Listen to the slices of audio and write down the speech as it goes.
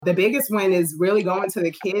The biggest win is really going to the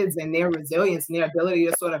kids and their resilience and their ability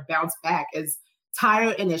to sort of bounce back. As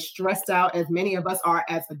tired and as stressed out as many of us are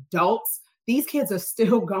as adults, these kids are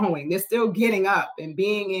still going. They're still getting up and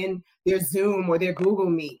being in their Zoom or their Google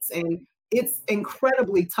Meets. And it's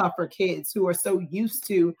incredibly tough for kids who are so used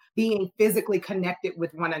to being physically connected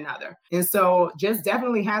with one another. And so just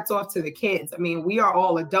definitely hats off to the kids. I mean, we are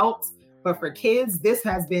all adults, but for kids, this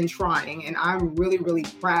has been trying. And I'm really, really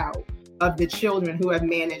proud of the children who have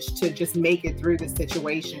managed to just make it through this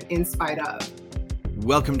situation in spite of.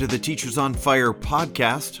 Welcome to the Teachers on Fire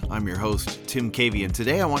podcast. I'm your host, Tim Cavey, and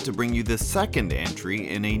today I want to bring you the second entry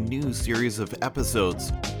in a new series of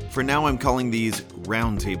episodes. For now, I'm calling these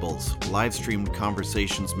roundtables, live-streamed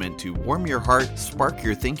conversations meant to warm your heart, spark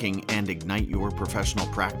your thinking, and ignite your professional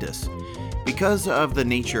practice. Because of the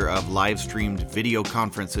nature of live-streamed video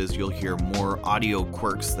conferences, you'll hear more audio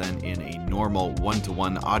quirks than in a normal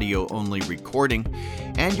one-to-one audio-only recording,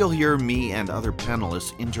 and you'll hear me and other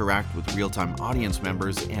panelists interact with real-time audience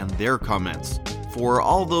members and their comments. For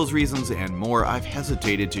all those reasons and more, I've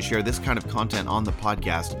hesitated to share this kind of content on the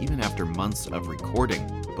podcast even after months of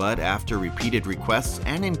recording. But after repeated requests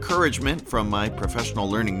and encouragement from my professional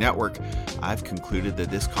learning network, I've concluded that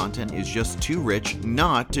this content is just too rich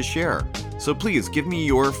not to share. So please give me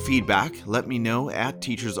your feedback. Let me know at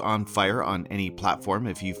Teachers on Fire on any platform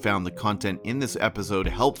if you found the content in this episode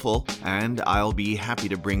helpful, and I'll be happy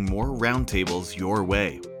to bring more roundtables your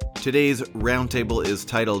way. Today's roundtable is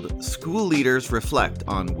titled School Leaders Reflect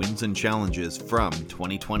on Wins and Challenges from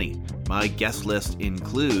 2020. My guest list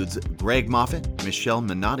includes Greg Moffett, Michelle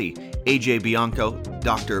Minotti, AJ Bianco,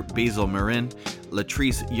 Dr. Basil Marin,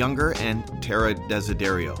 Latrice Younger, and Tara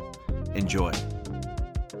Desiderio. Enjoy.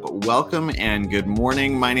 Welcome and good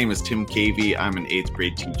morning. My name is Tim Cavey. I'm an 8th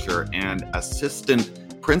grade teacher and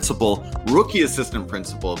rookie assistant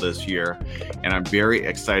principal this year, and I'm very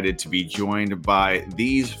excited to be joined by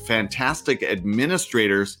these fantastic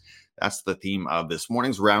administrators. That's the theme of this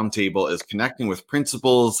morning's roundtable, is connecting with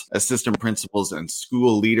principals, assistant principals, and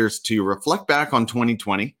school leaders to reflect back on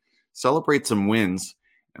 2020, celebrate some wins,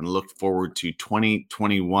 and look forward to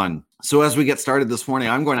 2021. So as we get started this morning,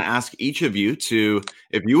 I'm going to ask each of you to,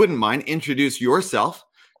 if you wouldn't mind, introduce yourself,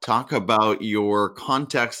 talk about your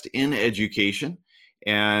context in education,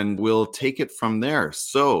 and we'll take it from there.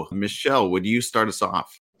 So, Michelle, would you start us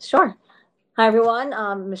off? Sure. Hi, everyone.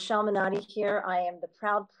 Michelle Minotti here. I am the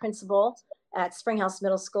proud principal at Springhouse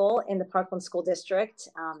Middle School in the Parkland School District,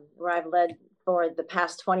 where I've led for the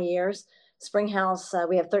past 20 years. Springhouse,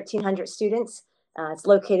 we have 1,300 students. It's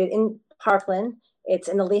located in Parkland. It's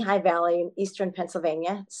in the Lehigh Valley in eastern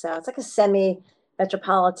Pennsylvania. So it's like a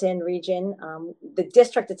semi-metropolitan region. The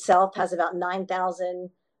district itself has about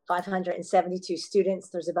 9,572 students.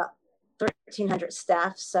 There's about 1,300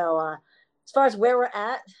 staff. So as far as where we're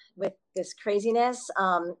at with this craziness,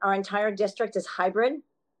 our entire district is hybrid.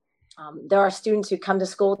 There are students who come to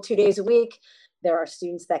school 2 days a week. There are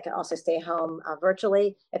students that can also stay home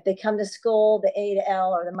virtually. If they come to school the A to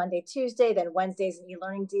L or the Monday, Tuesday, then Wednesday's an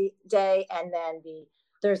e-learning day, and then the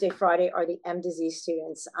Thursday, Friday are the M to Z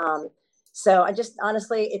students. So I just,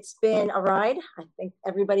 honestly, it's been a ride. I think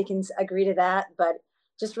everybody can agree to that, but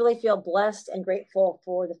just really feel blessed and grateful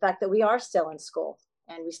for the fact that we are still in school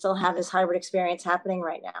and we still have this hybrid experience happening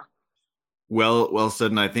right now. Well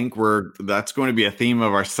said, and I think that's going to be a theme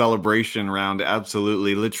of our celebration round.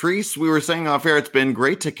 Absolutely. Latrice, we were saying off air, it's been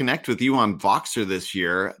great to connect with you on Voxer this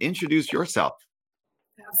year. Introduce yourself.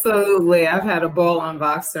 Absolutely. I've had a ball on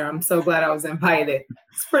Voxer. I'm so glad I was invited.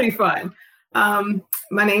 It's pretty fun.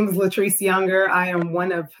 My name is Latrice Younger. I am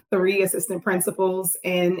one of 3 assistant principals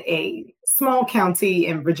in a small county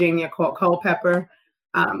in Virginia called Culpeper.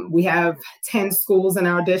 We have 10 schools in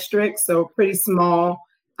our district, so pretty small.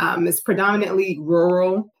 It's predominantly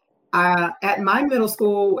rural. At my middle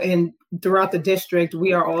school and throughout the district,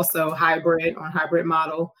 we are also hybrid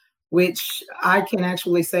model, which I can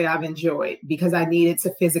actually say I've enjoyed because I needed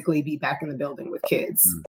to physically be back in the building with kids.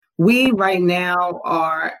 We right now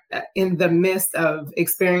are in the midst of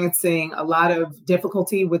experiencing a lot of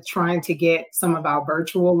difficulty with trying to get some of our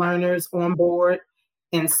virtual learners on board.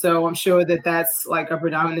 And so I'm sure that that's like a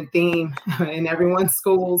predominant theme in everyone's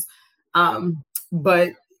schools.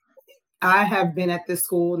 But I have been at this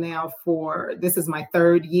school now this is my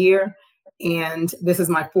 3rd year, and this is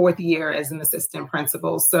my 4th year as an assistant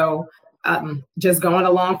principal. So just going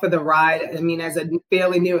along for the ride. I mean, as a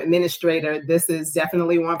fairly new administrator, this is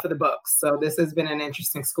definitely one for the books. So this has been an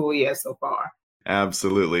interesting school year so far.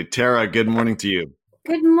 Absolutely. Tara, good morning to you.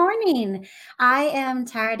 Good morning. I am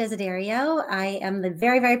Tara Desiderio. I am the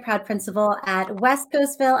very, very proud principal at West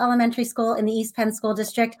Coastville Elementary School in the East Penn School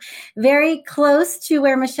District, very close to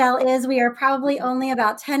where Michelle is. We are probably only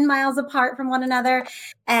about 10 miles apart from one another.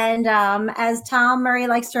 And as Tom Murray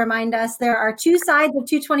likes to remind us, there are two sides of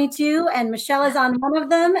 222, and Michelle is on one of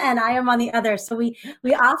them, and I am on the other. So we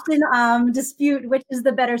often dispute which is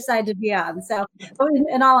the better side to be on. So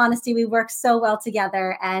in all honesty, we work so well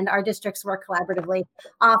together, and our districts work collaboratively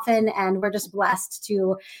often, and we're just blessed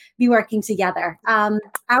to be working together.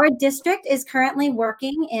 Our district is currently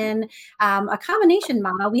working in a combination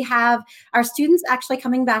model. We have our students actually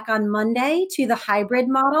coming back on Monday to the hybrid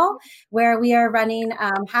model, where we are running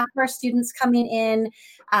half of our students coming in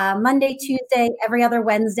Monday, Tuesday, every other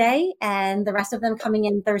Wednesday, and the rest of them coming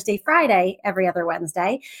in Thursday, Friday, every other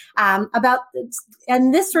Wednesday.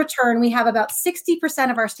 And this return, we have about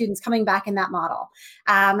 60% of our students coming back in that model.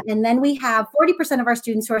 And then we have 40% of our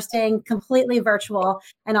students who are staying completely virtual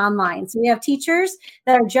and online. So we have teachers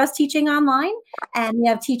that are just teaching online, and we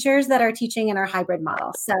have teachers that are teaching in our hybrid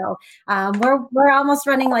model. So we're almost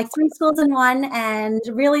running like 3 schools in one, and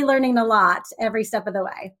really learning a lot every step of the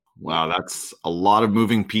way. Wow, that's a lot of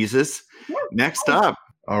moving pieces. Yeah. Next up.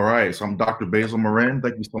 All right, so I'm Dr. Basil Morin.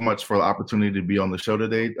 Thank you so much for the opportunity to be on the show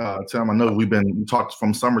today, Tim. I know we talked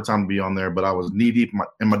from summertime to be on there, but I was knee deep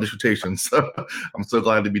in my dissertation, so I'm so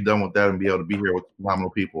glad to be done with that and be able to be here with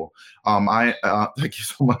phenomenal people. Thank you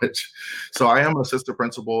so much. So I am an assistant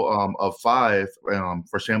principal of 5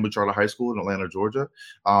 for Chamblee Charter High School in Atlanta, Georgia,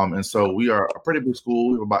 and so we are a pretty big school.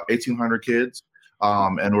 We have about 1,800 kids.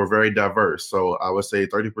 And we're very diverse. So I would say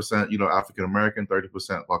 30%, African American,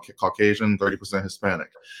 30% Caucasian, 30%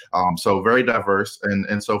 Hispanic. So very diverse.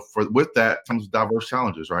 And so with that comes diverse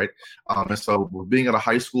challenges, right? And so being at a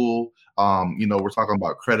high school, we're talking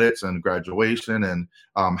about credits and graduation and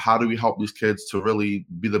how do we help these kids to really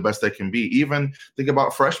be the best they can be? Even think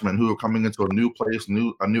about freshmen who are coming into a new place,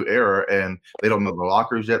 a new era, and they don't know the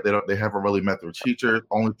lockers yet. They haven't really met their teachers,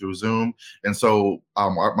 only through Zoom. And so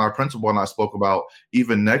my principal and I spoke about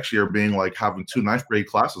even next year being like having 2 ninth grade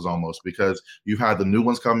classes almost, because you had the new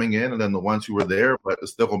ones coming in and then the ones who were there, but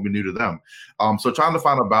it's still going to be new to them. So trying to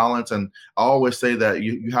find a balance. And I always say that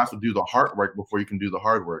you have to do the hard work before you can do the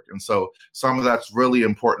hard work. And so some of that's really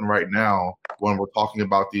important right now when we're talking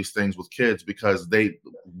about these things with kids, because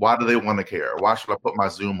why do they want to care? Why should I put my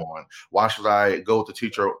Zoom on? Why should I go with the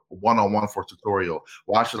teacher one-on-one for a tutorial?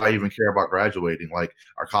 Why should I even care about graduating? Like,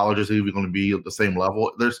 are colleges even going to be at the same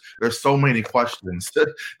level? There's so many questions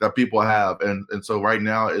that people have. And so right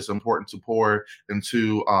now it's important to pour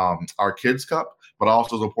into our kids' cup, but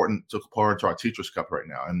also it's important to pour into our teachers' cup right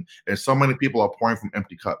now. And so many people are pouring from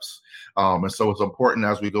empty cups. And so it's important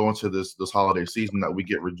as we go into this holiday season that we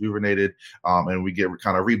get rejuvenated and we get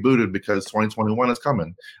kind of rebooted, because 2021 is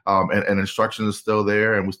coming and instruction is still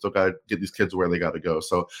there, and we still got to get these kids where they got to go.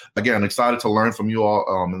 So again, excited to learn from you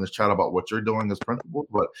all in this chat about what you're doing as principals,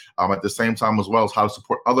 but at the same time as well as how to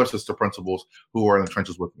support other sister principals who are in the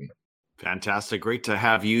trenches with me. Fantastic. Great to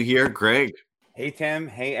have you here, Greg. Hey, Tim.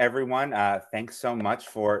 Hey, everyone. Thanks so much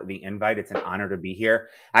for the invite. It's an honor to be here.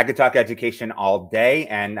 I could talk education all day,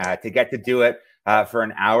 and to get to do it for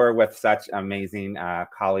an hour with such amazing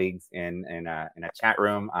colleagues in a chat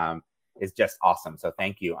room is just awesome. So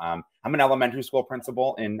thank you. I'm an elementary school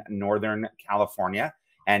principal in Northern California,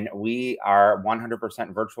 and we are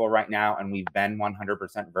 100% virtual right now, and we've been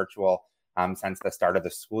 100% virtual since the start of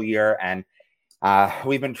the school year. And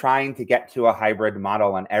we've been trying to get to a hybrid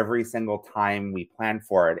model, and every single time we plan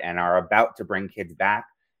for it and are about to bring kids back,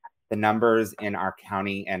 the numbers in our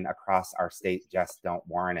county and across our state just don't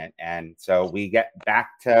warrant it. And so we get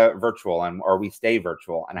back to virtual or we stay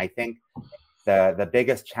virtual. And I think the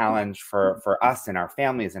biggest challenge for us and our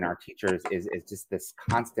families and our teachers is just this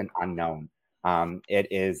constant unknown.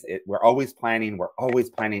 We're always planning,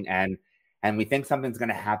 and we think something's going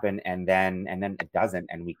to happen, and then it doesn't,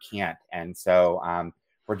 and we can't. And so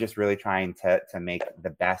we're just really trying to make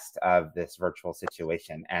the best of this virtual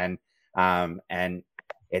situation. And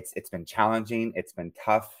it's been challenging, it's been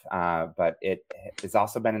tough, but it has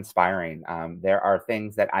also been inspiring. There are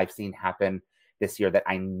things that I've seen happen this year that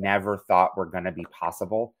I never thought were going to be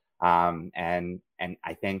possible. And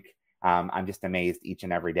I think I'm just amazed each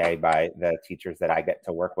and every day by the teachers that I get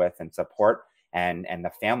to work with and support, and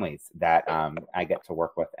the families that I get to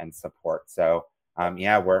work with and support. So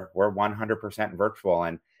we're 100% virtual,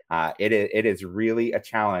 and it is really a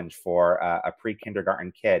challenge for a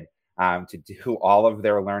pre-kindergarten kid to do all of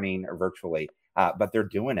their learning virtually, but they're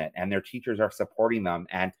doing it, and their teachers are supporting them,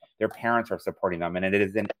 and their parents are supporting them, and it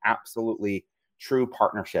is an absolutely true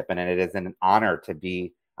partnership, and it is an honor to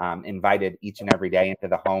be invited each and every day into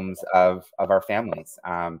the homes of our families,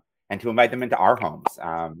 and to invite them into our homes.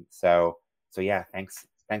 So yeah, thanks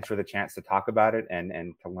for the chance to talk about it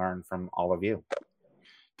and to learn from all of you.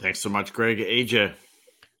 Thanks so much, Greg. AJ.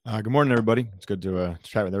 Good morning, everybody. It's good to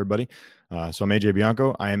chat with everybody. So I'm AJ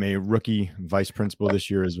Bianco. I am a rookie vice principal this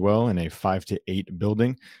year as well in a 5 to 8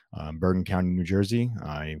 building, Bergen County, New Jersey.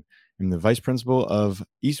 I am the vice principal of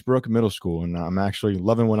Eastbrook Middle School, and I'm actually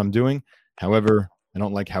loving what I'm doing. However, I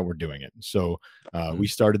don't like how we're doing it. So we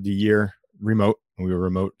started the year remote. We were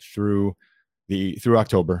remote through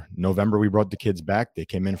October. November, we brought the kids back. They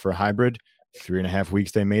came in for a hybrid. 3.5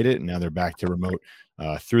 weeks they made it, and now they're back to remote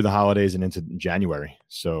through the holidays and into January.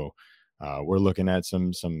 So we're looking at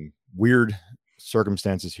some weird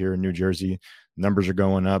circumstances here in New Jersey. Numbers are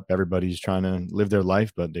going up. Everybody's trying to live their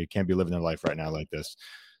life, but they can't be living their life right now like this.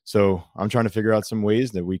 So I'm trying to figure out some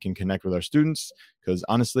ways that we can connect with our students, because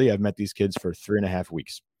honestly, I've met these kids for 3.5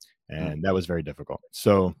 weeks, and that was very difficult.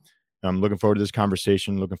 So I'm looking forward to this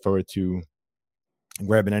conversation, looking forward to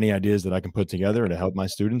grabbing any ideas that I can put together to help my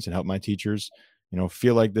students and help my teachers,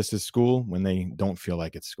 feel like this is school when they don't feel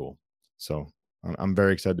like it's school. So I'm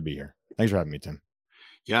very excited to be here. Thanks for having me, Tim.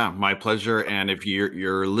 Yeah, my pleasure. And if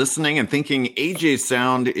you're listening and thinking AJ's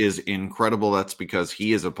sound is incredible, that's because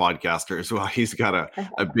he is a podcaster as well. He's got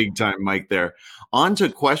a big time mic there. On to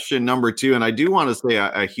question number 2. And I do want to say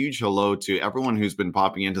a huge hello to everyone who's been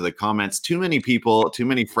popping into the comments. Too many people, too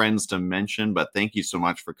many friends to mention, but thank you so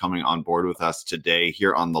much for coming on board with us today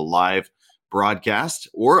here on the live broadcast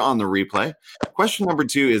or on the replay. Question number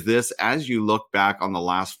 2 is this: as you look back on the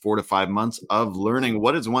last 4 to 5 months of learning,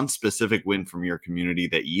 what is one specific win from your community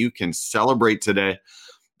that you can celebrate today?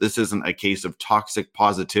 This isn't a case of toxic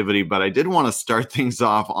positivity, but I did want to start things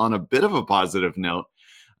off on a bit of a positive note.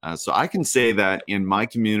 So I can say that in my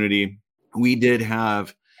community, we did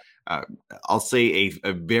have, I'll say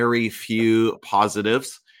a very few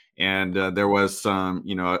positives. And there was some,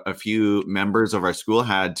 a few members of our school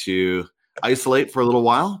had to isolate for a little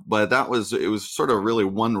while, but it was sort of really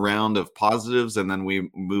one round of positives, and then we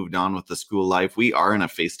moved on with the school life. We are in a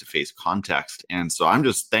face-to-face context, and so I'm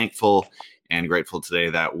just thankful and grateful today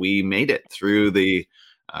that we made it through the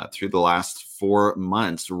last 4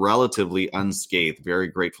 months relatively unscathed. Very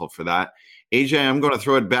grateful for that. AJ, I'm going to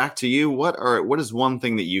throw it back to you. What is one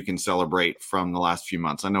thing that you can celebrate from the last few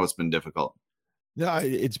months? I know it's been difficult. Yeah,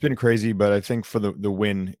 it's been crazy, but I think for the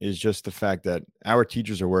win is just the fact that our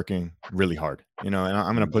teachers are working really hard, and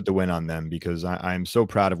I'm going to put the win on them because I'm so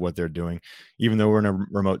proud of what they're doing. Even though we're in a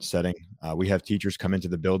remote setting, we have teachers come into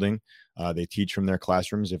the building. They teach from their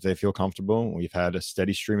classrooms if they feel comfortable. We've had a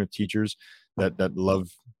steady stream of teachers that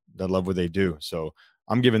love what they do. So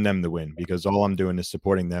I'm giving them the win because all I'm doing is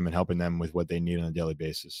supporting them and helping them with what they need on a daily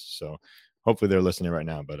basis. So hopefully they're listening right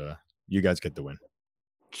now, but you guys get the win.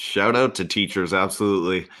 Shout out to teachers.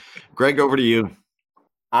 Absolutely. Greg, over to you.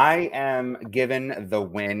 I am given the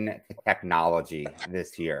win to technology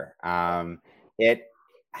this year.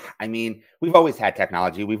 We've always had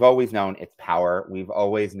technology. We've always known its power. We've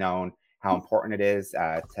always known how important it is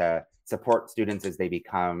to support students as they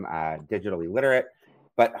become digitally literate.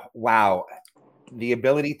 But wow, the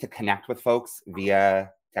ability to connect with folks via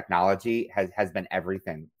technology has been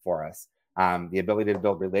everything for us. The ability to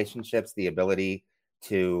build relationships, the ability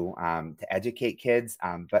to educate kids,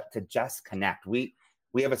 but to just connect. We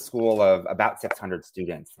have a school of about 600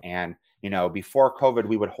 students, and before COVID,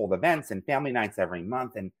 we would hold events and family nights every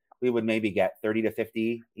month, and we would maybe get 30 to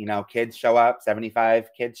 50 kids show up, 75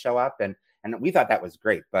 kids show up, and we thought that was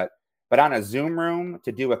great. But on a Zoom room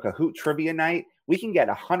to do a Kahoot trivia night, we can get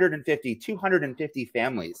 150, 250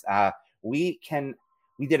 families. We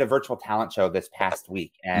did a virtual talent show this past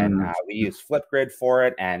week, and we used Flipgrid for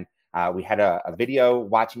it, and we had a video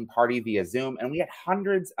watching party via Zoom, and we had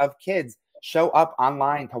hundreds of kids show up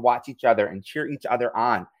online to watch each other and cheer each other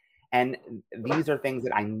on. And these are things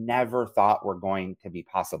that I never thought were going to be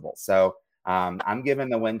possible. So I'm giving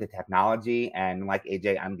the win to technology, and like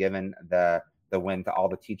AJ, I'm giving the win to all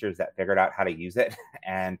the teachers that figured out how to use it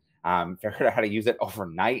and figured out how to use it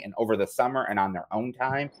overnight and over the summer and on their own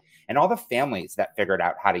time, and all the families that figured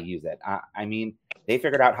out how to use it. They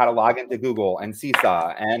figured out how to log into Google and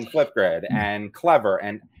Seesaw and Flipgrid and Clever,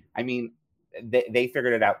 and they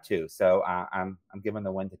figured it out too. So I'm giving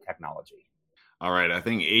the win to technology. All right, I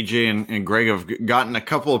think AJ and Greg have gotten a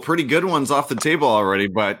couple of pretty good ones off the table already,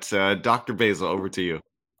 but Dr. Basil, over to you.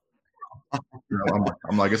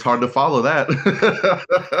 I'm like, it's hard to follow that.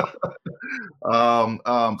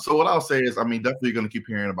 So what I'll say is, definitely going to keep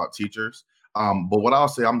hearing about teachers. But what I'll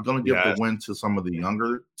say, I'm going to give the win to some of the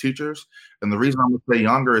younger teachers. And the reason I'm going to say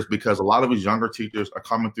younger is because a lot of these younger teachers are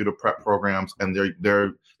coming through the prep programs, and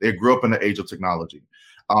they grew up in the age of technology.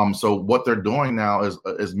 So what they're doing now is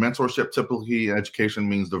mentorship. Typically in education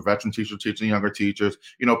means the veteran teacher teaching younger teachers,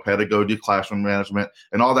 pedagogy, classroom management,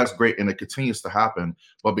 and all that's great. And it continues to happen.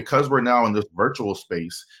 But because we're now in this virtual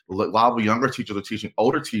space, a lot of the younger teachers are teaching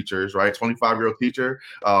older teachers, right? 25-year-old teacher,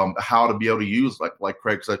 how to be able to use, like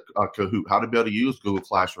Craig said, Kahoot, how to be able to use Google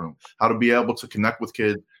Classroom, how to be able to connect with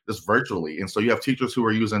kids just virtually. And so you have teachers who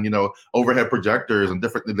are using, overhead projectors and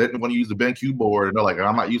different. They didn't want to use the BenQ board, and they're like,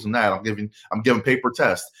 I'm not using that. I'm giving paper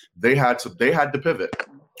tests. They had to pivot,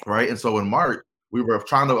 right? And so in March, we were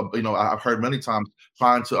trying to, I've heard many times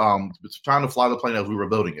trying to fly the plane as we were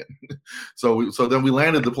building it. so then we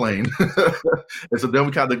landed the plane, and so then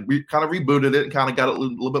we kind of rebooted it and kind of got a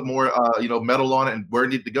little bit more, metal on it and where it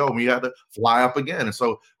needed to go. And we had to fly up again. And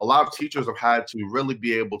so a lot of teachers have had to really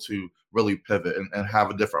be able to really pivot and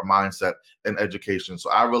have a different mindset in education.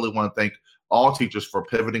 So I really want to thank all teachers for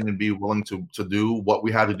pivoting and be willing to do what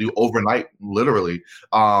we had to do overnight, literally.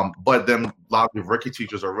 But then a lot of the rookie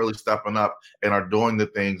teachers are really stepping up and are doing the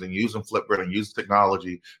things and using Flipgrid and using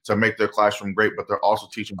technology to make their classroom great, but they're also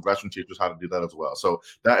teaching veteran teachers how to do that as well. So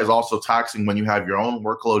that is also taxing when you have your own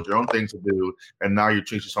workload, your own things to do, and now you're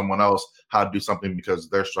teaching someone else how to do something because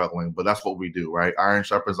they're struggling. But that's what we do, right? Iron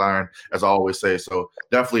sharpens iron, as I always say. So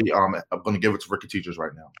definitely I'm going to give it to rookie teachers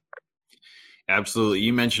right now. Absolutely.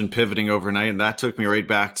 You mentioned pivoting overnight, and that took me right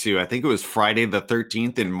back to, I think it was Friday the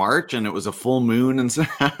 13th in March, and it was a full moon. And so,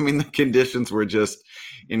 the conditions were just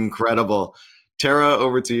incredible. Tara,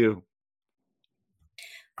 over to you.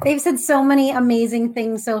 They've said so many amazing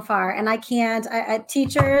things so far, and I can't.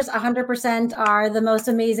 Teachers 100% are the most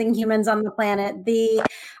amazing humans on the planet. The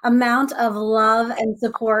amount of love and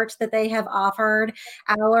support that they have offered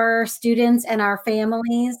our students and our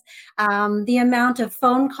families, the amount of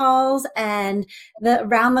phone calls and the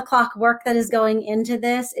round-the-clock work that is going into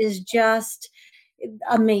this is just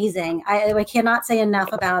amazing. I cannot say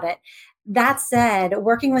enough about it. That said,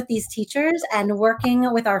 working with these teachers and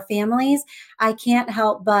working with our families, I can't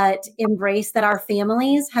help but embrace that our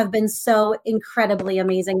families have been so incredibly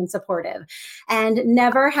amazing and supportive. And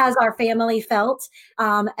never has our family felt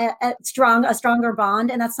a stronger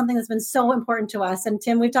bond. And that's something that's been so important to us. And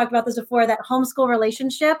Tim, we've talked about this before, that homeschool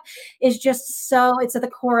relationship is just it's at the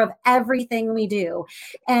core of everything we do.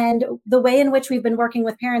 And the way in which we've been working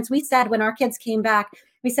with parents, we said when our kids came back,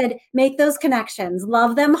 we said, make those connections,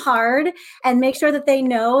 love them hard, and make sure that they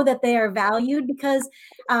know that they are valued because,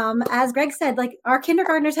 as Greg said, like our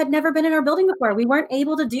kindergartners had never been in our building before. We weren't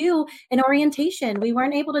able to do an orientation. We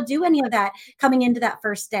weren't able to do any of that coming into that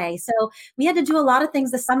first day. So we had to do a lot of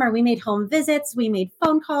things this summer. We made home visits. We made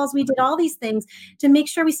phone calls. We did all these things to make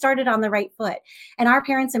sure we started on the right foot. And our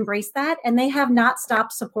parents embraced that, and they have not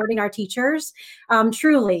stopped supporting our teachers.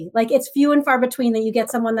 Truly, like it's few and far between that you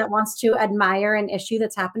get someone that wants to admire an issue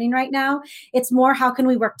that's happening right now. It's more, how can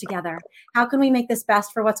we work together? How can we make this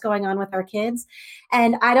best for what's going on with our kids?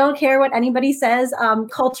 And I don't care what anybody says.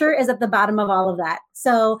 Culture is at the bottom of all of that.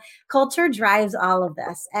 So culture drives all of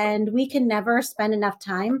this. And we can never spend enough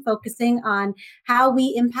time focusing on how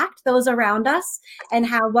we impact those around us and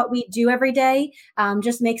how what we do every day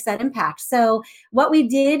just makes that impact. So what we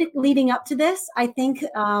did leading up to this, I think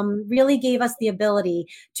really gave us the ability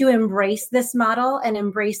to embrace this model and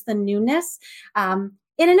embrace the newness.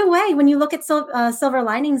 And in a way, when you look at silver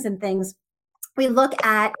linings and things, we look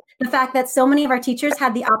at the fact that so many of our teachers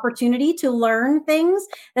had the opportunity to learn things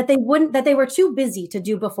that they were too busy to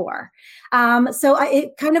do before. So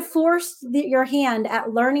it kind of forced your hand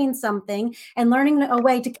at learning something and learning a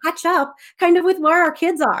way to catch up kind of with where our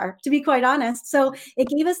kids are, to be quite honest. So it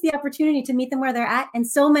gave us the opportunity to meet them where they're at. And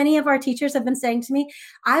so many of our teachers have been saying to me,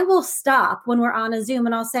 I will stop when we're on a Zoom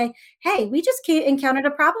and I'll say, hey, we just encountered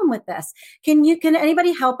a problem with this. Can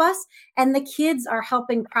anybody help us? And the kids are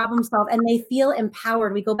helping problem solve and they feel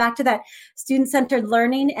empowered. We go back to that student-centered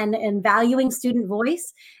learning and valuing student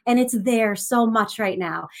voice. And it's there so much right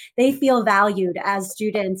now. They feel valued as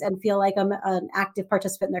students and feel like I'm an active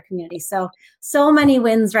participant in their community. So many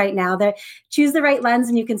wins right now. Choose the right lens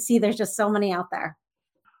and you can see there's just so many out there.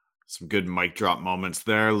 Some good mic drop moments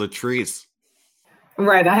there. Latrice.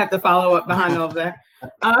 Right. I have to follow up behind all of that.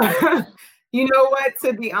 You know what?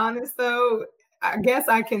 To be honest, though, I guess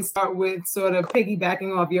I can start with sort of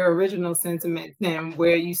piggybacking off your original sentiment, Tim,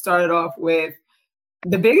 where you started off with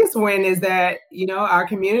the biggest win is that, our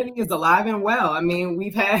community is alive and well. I mean,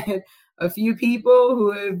 we've had a few people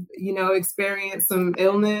who have, experienced some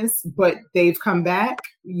illness, but they've come back.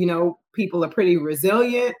 People are pretty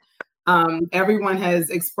resilient. Everyone has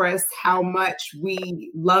expressed how much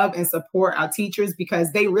we love and support our teachers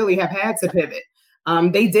because they really have had to pivot.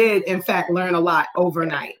 They did, in fact, learn a lot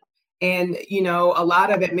overnight. And, you know, a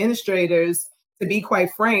lot of administrators, to be quite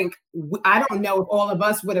frank, I don't know if all of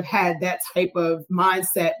us would have had that type of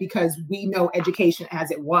mindset because we know education as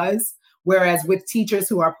it was. Whereas with teachers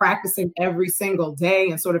who are practicing every single day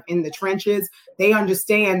and sort of in the trenches, they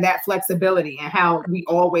understand that flexibility and how we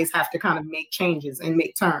always have to kind of make changes and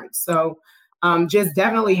make turns. So just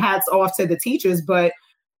definitely hats off to the teachers, but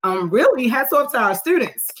really hats off to our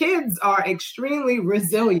students. Kids are extremely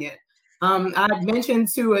resilient. I mentioned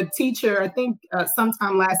to a teacher, I think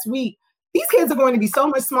sometime last week, these kids are going to be so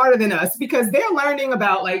much smarter than us because they're learning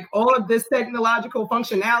about like all of this technological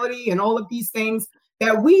functionality and all of these things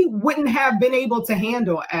that we wouldn't have been able to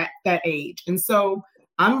handle at that age. And so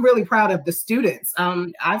I'm really proud of the students.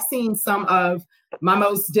 I've seen some of my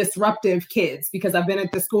most disruptive kids because I've been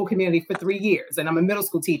at the school community for 3 years and I'm a middle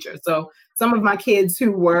school teacher. So some of my kids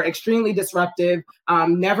who were extremely disruptive,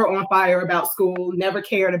 never on fire about school, never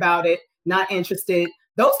cared about it, not interested,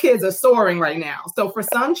 those kids are soaring right now. So for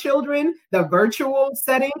some children, the virtual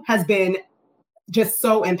setting has been just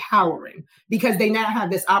so empowering because they now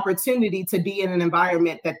have this opportunity to be in an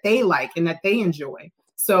environment that they like and that they enjoy.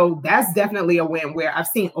 So that's definitely a win where I've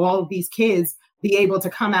seen all of these kids be able to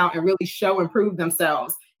come out and really show and prove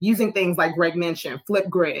themselves using things like Greg mentioned,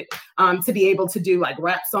 Flipgrid, to be able to do like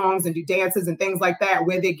rap songs and do dances and things like that,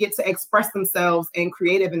 where they get to express themselves in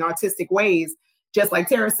creative and artistic ways. Just like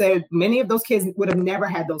Tara said, many of those kids would have never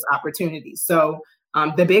had those opportunities. So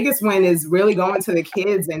the biggest win is really going to the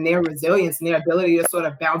kids and their resilience and their ability to sort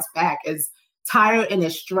of bounce back. As tired and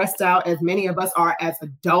as stressed out as many of us are as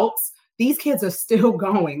adults, these kids are still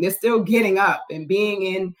going. They're still getting up and being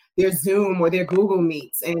in their Zoom or their Google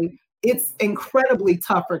Meets. And it's incredibly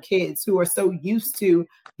tough for kids who are so used to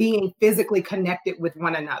being physically connected with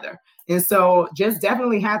one another. And so just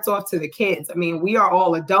definitely hats off to the kids. I mean, we are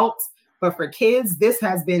all adults, but for kids, this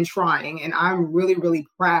has been trying. And I'm really, really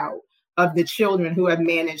proud of the children who have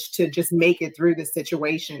managed to just make it through this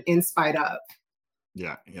situation in spite of.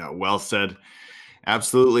 Yeah. Well said.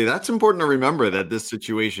 Absolutely. That's important to remember that this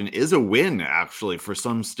situation is a win, actually, for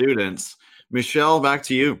some students. Michelle, back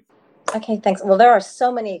to you. Okay, thanks. Well, there are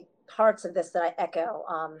so many parts of this that I echo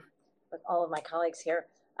with all of my colleagues here.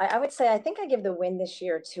 I would say I think I give the win this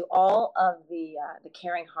year to all of the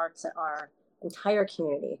caring hearts in our entire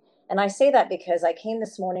community. And I say that because I came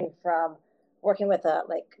this morning from working with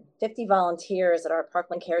like 50 volunteers at our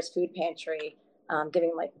Parkland Cares food pantry,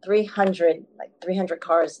 giving like 300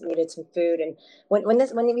 cars needed some food. And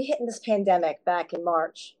when we hit in this pandemic back in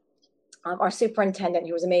March, our superintendent,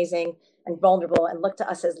 who was amazing and vulnerable, and looked to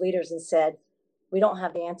us as leaders and said, "We don't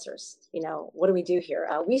have the answers. You know, what do we do here?"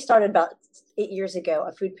 We started about 8 years ago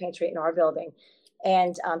a food pantry in our building,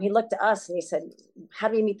 and he looked at us and he said, "How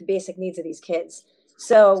do we meet the basic needs of these kids?"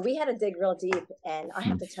 So we had to dig real deep. And I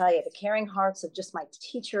have to tell you, the caring hearts of just my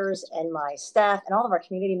teachers and my staff and all of our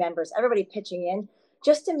community members, everybody pitching in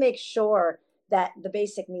just to make sure that the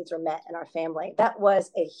basic needs were met in our family. That was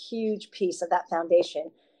a huge piece of that foundation.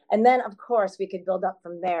 And then, of course, we could build up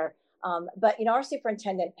from there. But, you know, our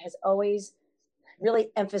superintendent has always really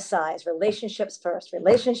emphasized relationships first,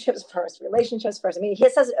 relationships first, relationships first. I mean, he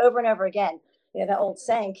says it over and over again. You know, that old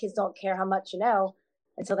saying, kids don't care how much you know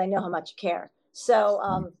until they know how much you care.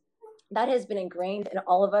 So that has been ingrained in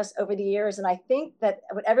all of us over the years. And I think that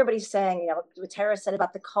what everybody's saying, you know, what Tara said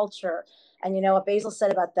about the culture and, you know, what Basil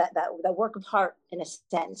said about that work of heart in a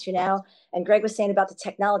sense, you know, and Greg was saying about the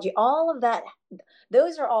technology, all of that,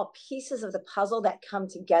 those are all pieces of the puzzle that come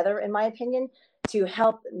together, in my opinion, to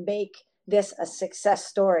help make this a success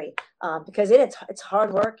story, because it's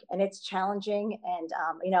hard work and it's challenging. And,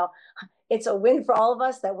 you know, it's a win for all of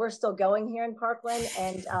us that we're still going here in Parkland.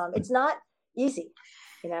 And it's not easy.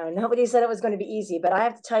 You know, nobody said it was going to be easy, but I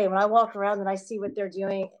have to tell you, when I walk around and I see what they're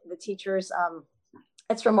doing, the teachers,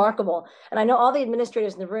 it's remarkable. And I know all the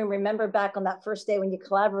administrators in the room remember back on that first day when you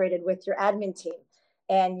collaborated with your admin team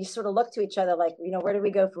and you sort of look to each other like, you know, where do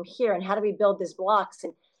we go from here? And how do we build these blocks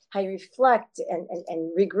and how you reflect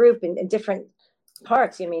and regroup in different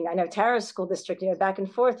parts. I mean, I know Tara's school district, you know, back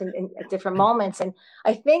and forth in at different moments. And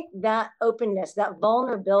I think that openness, that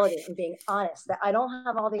vulnerability and being honest, that I don't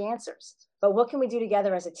have all the answers, but what can we do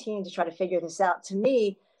together as a team to try to figure this out? To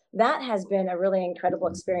me, that has been a really incredible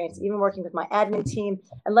experience, even working with my admin team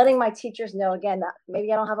and letting my teachers know, again, that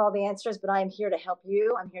maybe I don't have all the answers, but I am here to help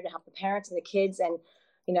you. I'm here to help the parents and the kids. And,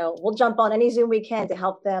 you know, we'll jump on any Zoom we can to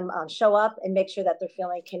help them show up and make sure that they're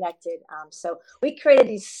feeling connected. So we created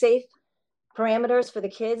these safe parameters for the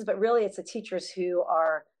kids, but really it's the teachers who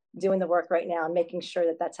are doing the work right now and making sure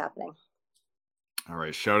that that's happening. All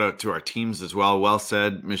right. Shout out to our teams as well. Well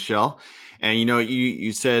said, Michelle. And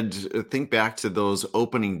you said think back to those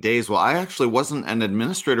opening days. Well, I actually wasn't an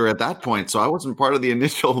administrator at that point, so I wasn't part of the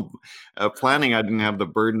initial planning. I didn't have the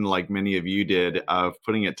burden like many of you did of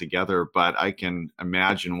putting it together, but I can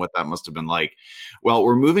imagine what that must have been like. Well,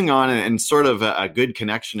 we're moving on, and sort of a good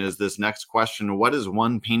connection is this next question. What is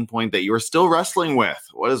one pain point that you are still wrestling with?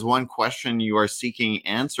 What is one question you are seeking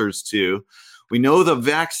answers to? We know the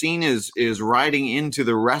vaccine is riding into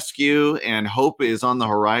the rescue and hope is on the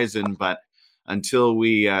horizon, but until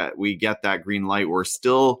we get that green light, we're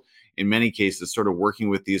still, in many cases, sort of working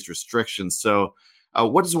with these restrictions. So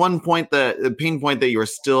what is one point the pain point that you're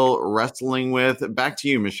still wrestling with? Back to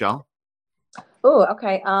you, Michelle. Oh,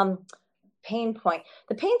 okay. Pain point.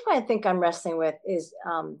 The pain point I think I'm wrestling with is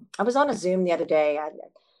I was on a Zoom the other day.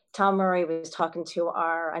 Tom Murray was talking to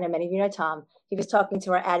I know many of you know Tom, he was talking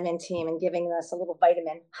to our admin team and giving us a little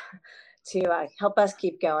vitamin to help us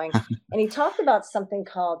keep going. And he talked about something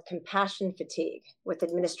called compassion fatigue with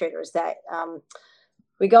administrators, that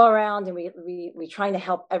we go around and we trying to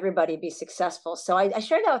help everybody be successful. So I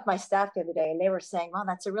shared that with my staff the other day, and they were saying, wow,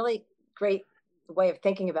 that's a really great way of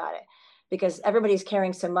thinking about it, because everybody's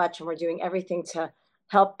caring so much and we're doing everything to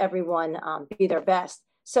help everyone be their best.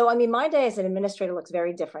 So, I mean, my day as an administrator looks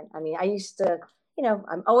very different. I mean, I used to,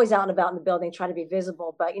 I'm always out and about in the building trying to be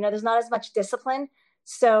visible, but, there's not as much discipline.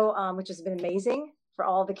 So, which has been amazing for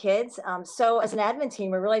all the kids. So as an admin team,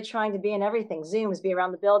 we're really trying to be in everything, Zooms, be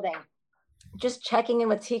around the building, just checking in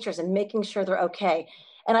with teachers and making sure they're okay.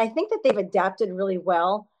 And I think that they've adapted really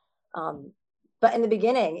well. But in the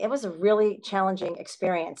beginning, it was a really challenging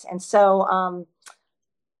experience. And so,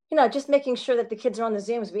 just making sure that the kids are on the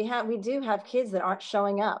Zooms. We do have kids that aren't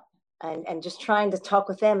showing up, and just trying to talk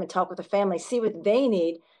with them and talk with the family, see what they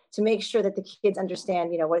need to make sure that the kids understand,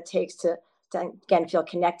 what it takes to again, feel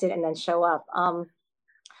connected and then show up.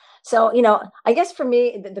 So, I guess for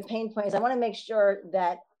me, the pain point is I want to make sure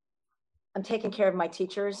that I'm taking care of my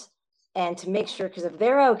teachers, and to make sure, because if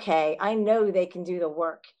they're okay, I know they can do the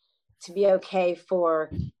work to be okay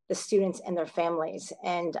for the students and their families.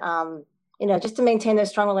 And, just to maintain those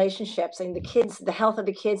strong relationships. And the health of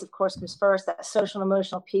the kids, of course, comes first, that social and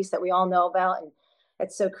emotional piece that we all know about. And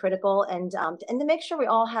it's so critical. And to make sure we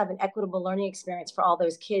all have an equitable learning experience for all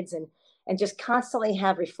those kids, and just constantly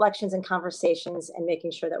have reflections and conversations and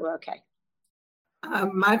making sure that we're okay.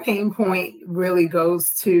 My pain point really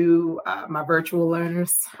goes to my virtual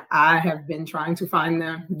learners. I have been trying to find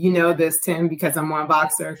them. You know this, Tim, because I'm on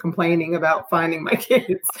Voxer complaining about finding my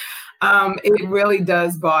kids. It really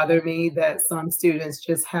does bother me that some students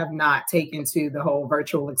just have not taken to the whole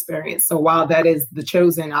virtual experience. So while that is the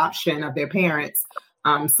chosen option of their parents,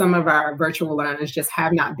 some of our virtual learners just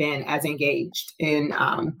have not been as engaged in,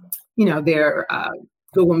 their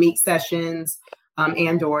Google Meet sessions,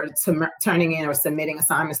 and or turning in or submitting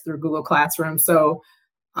assignments through Google Classroom. So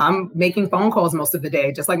I'm making phone calls most of the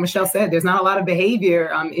day. Just like Michelle said, there's not a lot of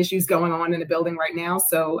behavior issues going on in the building right now.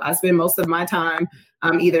 So I spend most of my time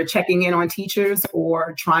either checking in on teachers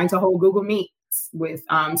or trying to hold Google Meets with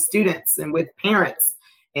students and with parents,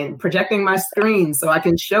 and projecting my screen so I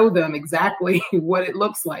can show them exactly what it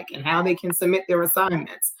looks like and how they can submit their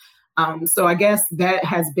assignments. So I guess that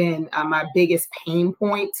has been my biggest pain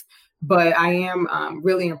point. But I am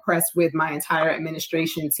really impressed with my entire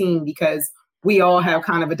administration team, because we all have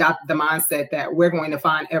kind of adopted the mindset that we're going to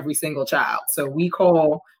find every single child. So we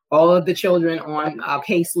call all of the children on our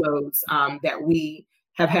caseloads that we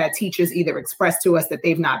have had teachers either express to us that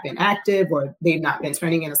they've not been active or they've not been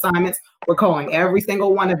turning in assignments. We're calling every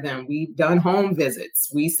single one of them. We've done home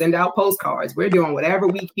visits. We send out postcards. We're doing whatever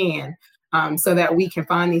we can so that we can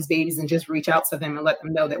find these babies and just reach out to them and let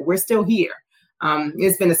them know that we're still here.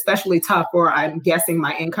 It's been especially tough for, I'm guessing,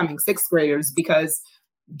 my incoming sixth graders, because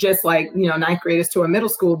just like, ninth graders to a middle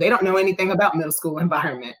school, they don't know anything about middle school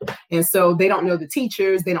environment. And so they don't know the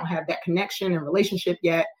teachers. They don't have that connection and relationship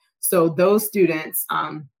yet. So those students,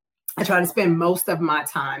 I try to spend most of my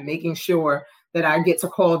time making sure that I get to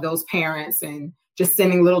call those parents and just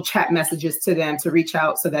sending little chat messages to them to reach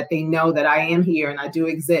out so that they know that I am here and I do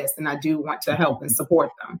exist and I do want to help and support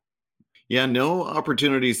them. Yeah, no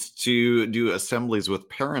opportunities to do assemblies with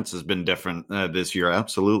parents has been different this year.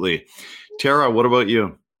 Absolutely. Tara, what about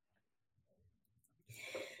you?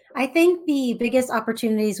 I think the biggest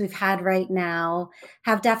opportunities we've had right now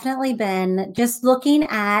have definitely been just looking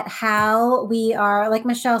at how we are, like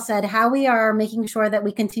Michelle said, how we are making sure that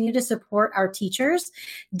we continue to support our teachers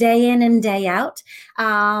day in and day out.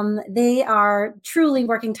 They are truly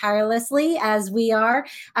working tirelessly as we are.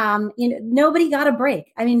 Nobody got a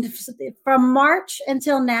break. I mean, from March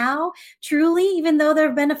until now, truly, even though there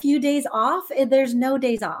have been a few days off, there's no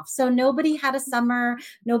days off. So nobody had a summer,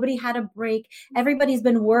 nobody had a break. Everybody's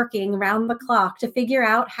been working around the clock to figure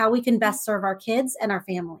out how we can best serve our kids and our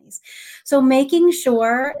families. So making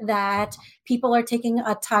sure that people are taking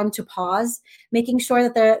a time to pause, making sure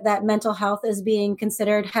that that mental health is being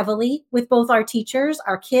considered heavily with both our teachers,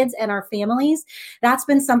 our kids, and our families. That's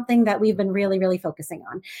been something that we've been really, really focusing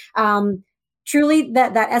on. Truly,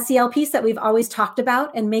 that SEL piece that we've always talked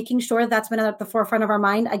about and making sure that's been at the forefront of our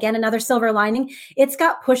mind. Again, another silver lining. It's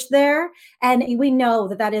got pushed there, and we know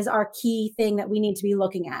that is our key thing that we need to be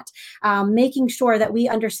looking at. Making sure that we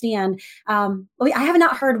understand. I have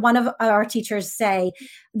not heard one of our teachers say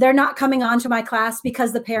they're not coming on to my class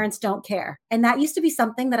because the parents don't care. And that used to be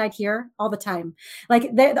something that I'd hear all the time.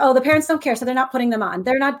 Like, the parents don't care, so they're not putting them on.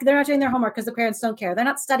 They're not doing their homework because the parents don't care. They're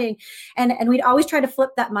not studying. And we'd always try to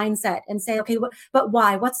flip that mindset and say, okay, but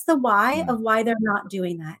why? What's the why of why they're not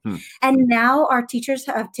doing that? And now our teachers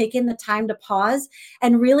have taken the time to pause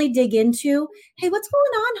and really dig into, hey, what's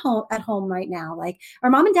going on at home right now? Like, are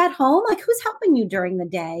mom and dad home? Like, who's helping you during the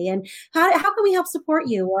day? And how can we help support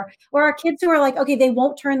you? Or our kids who are like, okay, they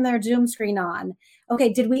won't turn their Zoom screen on.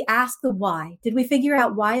 Okay, did we ask the why? Did we figure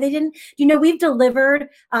out why they didn't? We've delivered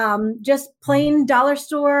just plain dollar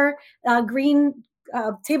store green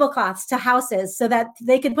tablecloths to houses so that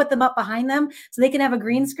they could put them up behind them so they can have a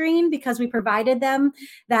green screen because we provided them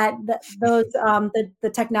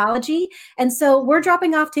the technology. And so we're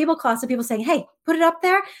dropping off tablecloths to people saying, hey, put it up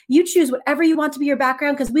there. You choose whatever you want to be your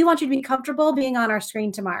background because we want you to be comfortable being on our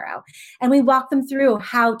screen tomorrow. And we walk them through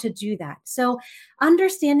how to do that. So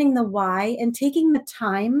understanding the why and taking the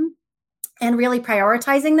time and really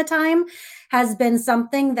prioritizing the time has been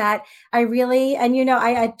something that I really, and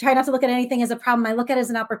I try not to look at anything as a problem. I look at it as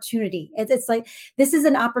an opportunity. It's like, this is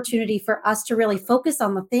an opportunity for us to really focus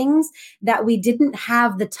on the things that we didn't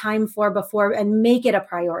have the time for before and make it a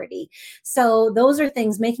priority. So those are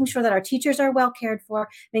things, making sure that our teachers are well cared for,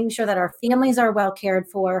 making sure that our families are well cared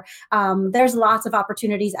for. There's lots of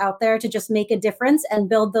opportunities out there to just make a difference and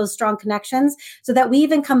build those strong connections so that we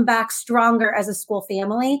even come back stronger as a school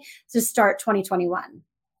family to start 2021.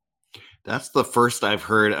 That's the first I've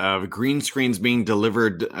heard of green screens being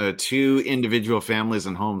delivered to individual families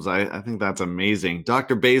and homes. I think that's amazing.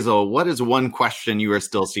 Dr. Basil, what is one question you are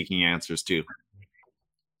still seeking answers to?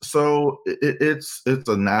 So it's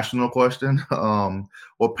a national question.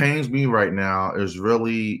 What pains me right now is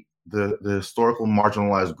really the historical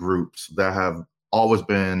marginalized groups that have always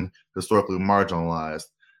been historically marginalized.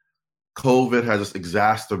 COVID has just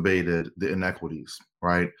exacerbated the inequities,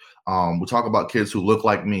 right? We talk about kids who look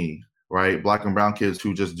like me, right? Black and brown kids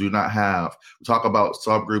who just do not have. We talk about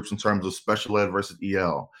subgroups in terms of special ed versus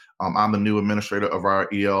EL. I'm the new administrator of our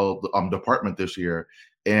EL department this year.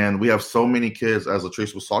 And we have so many kids, as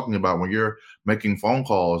Latrice was talking about, when you're making phone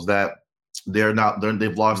calls that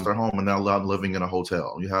they've lost their home and they're now living in a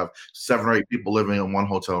hotel. You have 7 or 8 people living in one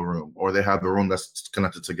hotel room, or they have the room that's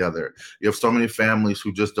connected together. You have so many families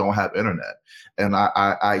who just don't have internet. And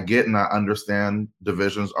I get and I understand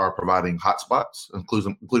divisions are providing hotspots,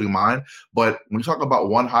 including mine. But when you talk about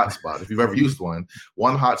one hotspot, if you've ever used one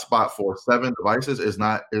hotspot for 7 devices is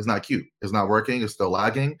not cute. It's not working. It's still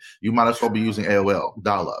lagging. You might as well be using AOL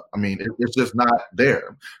dial-up. I mean, it's just not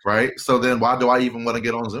there, right? So then why do I even want to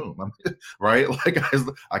get on Zoom? Right? Like,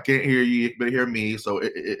 I can't hear you, you can hear me, so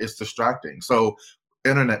it's distracting. So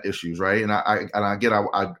internet issues, right? And I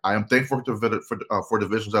am thankful for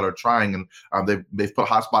divisions that are trying, and they've put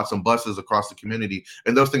hotspots and buses across the community,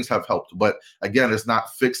 and those things have helped. But again, it's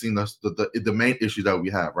not fixing the main issue that we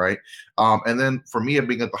have, right? And then for me,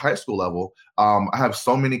 being at the high school level, I have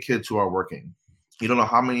so many kids who are working. You don't know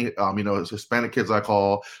how many, it's Hispanic kids I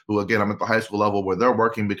call who, again, I'm at the high school level where they're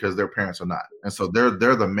working because their parents are not. And so they're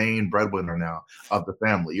the main breadwinner now of the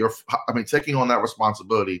family. Taking on that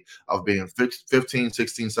responsibility of being 15,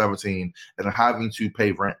 16, 17 and having to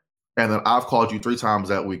pay rent. And then I've called you 3 times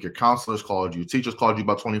that week. Your counselors called you, teachers called you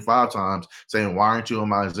about 25 times saying, why aren't you on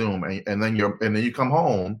my Zoom? And then you come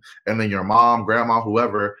home and then your mom, grandma,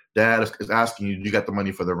 whoever, dad is asking you, you got the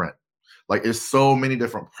money for the rent. Like, it's so many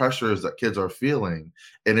different pressures that kids are feeling.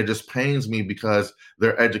 And it just pains me because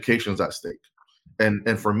their education's at stake.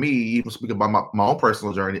 And for me, even speaking about my own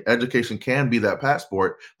personal journey, education can be that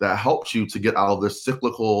passport that helps you to get out of this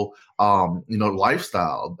cyclical,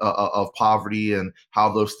 lifestyle of poverty and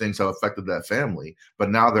how those things have affected that family.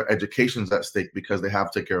 But now their education's at stake because they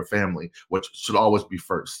have to take care of family, which should always be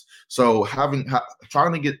first. So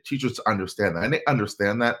trying to get teachers to understand that, and they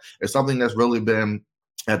understand that, is something that's really been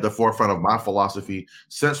at the forefront of my philosophy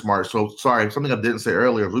since March. So sorry, something I didn't say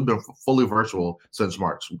earlier, we've been fully virtual since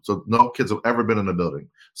March. So no kids have ever been in the building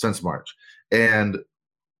since March. And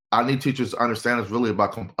I need teachers to understand it's really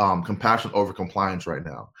about compassion over compliance right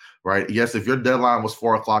now, right? Yes, if your deadline was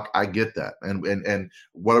 4 o'clock, I get that. And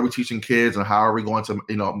what are we teaching kids and how are we going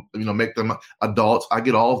to, make them adults? I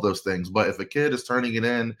get all of those things. But if a kid is turning it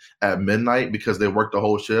in at midnight because they worked the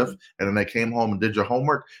whole shift and then they came home and did your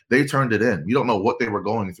homework, they turned it in. You don't know what they were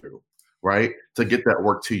going through, right, to get that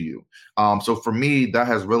work to you. So for me, that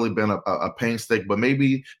has really been a painstaking, but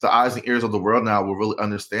maybe the eyes and ears of the world now will really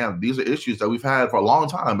understand these are issues that we've had for a long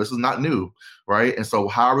time. This is not new, right? And so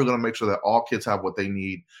how are we going to make sure that all kids have what they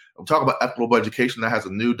need? I'm talking about equitable education that has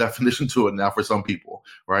a new definition to it now for some people,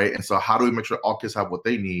 right? And so how do we make sure all kids have what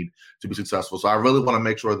they need to be successful? So I really want to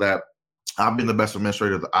make sure that I'm being the best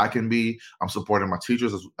administrator that I can be. I'm supporting my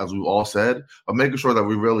teachers, as we've all said, but making sure that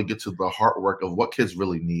we really get to the heart work of what kids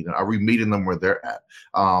really need. And are we meeting them where they're at?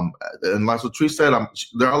 And like Latrice said,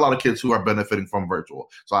 there are a lot of kids who are benefiting from virtual.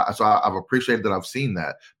 So I've appreciated that. I've seen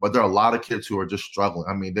that. But there are a lot of kids who are just struggling.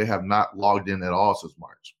 I mean, they have not logged in at all since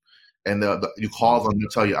March. And you call them, they'll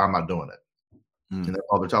tell you, I'm not doing it. And that's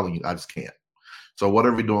all they're telling you, I just can't. So what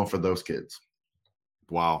are we doing for those kids?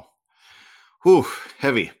 Wow. Whew,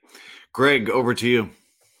 heavy. Greg, over to you.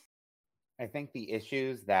 I think the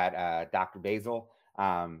issues that Dr. Basil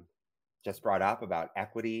just brought up about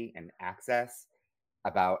equity and access,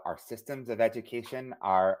 about our systems of education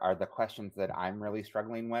are the questions that I'm really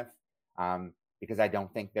struggling with, because I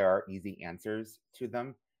don't think there are easy answers to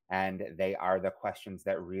them. And they are the questions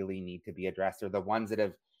that really need to be addressed. They're the ones that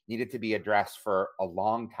have needed to be addressed for a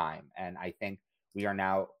long time. And I think we are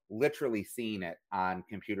now literally seeing it on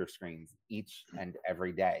computer screens each and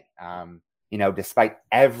every day. Despite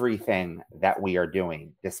everything that we are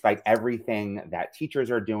doing, despite everything that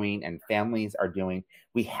teachers are doing and families are doing,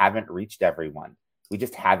 we haven't reached everyone. We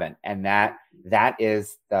just haven't. And that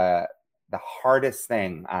is the hardest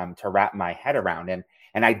thing to wrap my head around.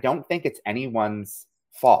 And I don't think it's anyone's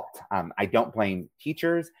fault. I don't blame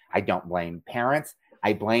teachers. I don't blame parents.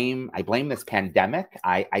 I blame this pandemic.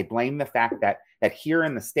 I blame the fact that here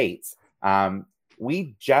in the States,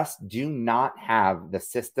 we just do not have the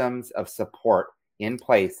systems of support in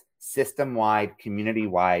place, system-wide,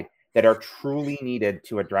 community-wide, that are truly needed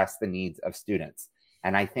to address the needs of students.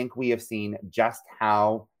 And I think we have seen just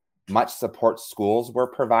how much support schools were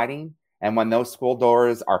providing. And when those school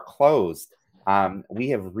doors are closed, we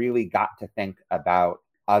have really got to think about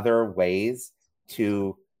other ways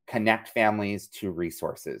to connect families to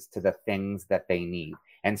resources, to the things that they need.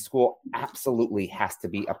 And school absolutely has to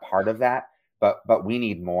be a part of that, but we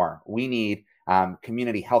need more. We need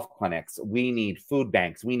community health clinics. We need food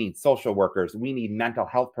banks. We need social workers. We need mental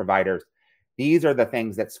health providers. These are the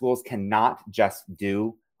things that schools cannot just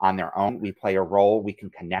do on their own. We play a role. We can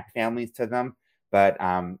connect families to them. But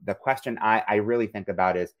the question I really think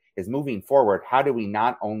about is moving forward, how do we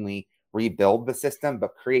not only rebuild the system,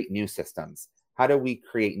 but create new systems? How do we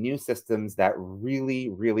create new systems that really,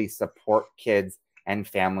 really support kids and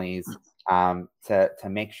families to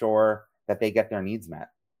make sure that they get their needs met?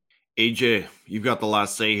 AJ, you've got the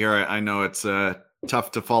last say here. I know it's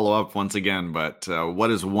tough to follow up once again, but what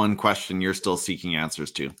is one question you're still seeking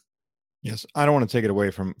answers to? Yes, I don't want to take it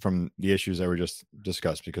away from the issues that were just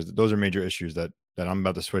discussed, because those are major issues that I'm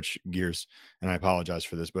about to switch gears, and I apologize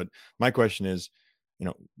for this. But my question is,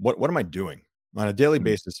 what am I doing on a daily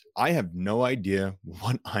basis? I have no idea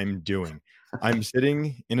what I'm doing. I'm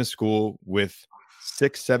sitting in a school with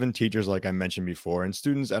 6-7 teachers, like I mentioned before, and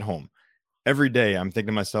students at home. Every day I'm thinking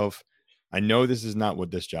to myself, I know this is not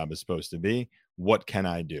what this job is supposed to be. What can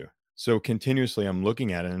I do? So continuously I'm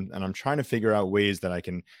looking at it, and I'm trying to figure out ways that I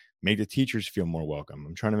can make the teachers feel more welcome.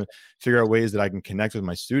 I'm trying to figure out ways that I can connect with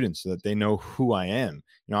my students so that they know who I am.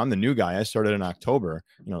 I'm the new guy. I started in October.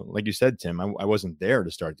 Like you said, Tim, I wasn't there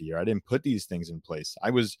to start the year. I didn't put these things in place.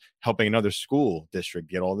 I was helping another school district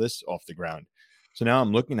get all this off the ground. So now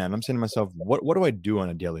I'm looking at it, I'm saying to myself, what do I do on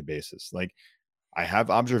a daily basis? Like, I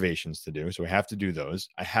have observations to do, so I have to do those.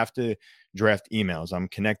 I have to draft emails. I'm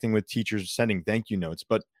connecting with teachers, sending thank you notes,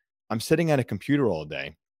 but I'm sitting at a computer all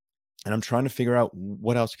day, and I'm trying to figure out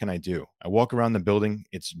what else can I do. I walk around the building,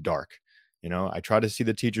 it's dark. I try to see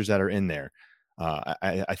the teachers that are in there.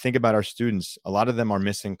 I think about our students. A lot of them are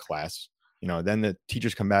missing class. Then the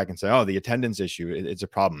teachers come back and say, oh, the attendance issue, it's a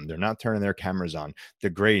problem. They're not turning their cameras on. The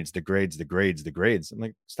grades. I'm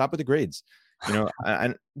like, stop with the grades.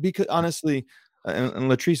 And because honestly, and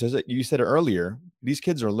Latrice, as you said earlier, these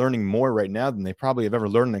kids are learning more right now than they probably have ever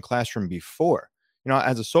learned in the classroom before.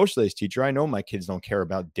 As a social studies teacher, I know my kids don't care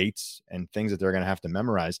about dates and things that they're going to have to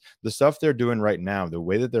memorize. The stuff they're doing right now, the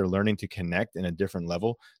way that they're learning to connect in a different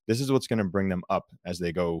level, this is what's going to bring them up as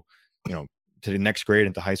they go, to the next grade,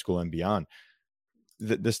 into high school and beyond.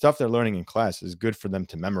 The stuff they're learning in class is good for them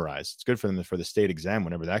to memorize. It's good for them for the state exam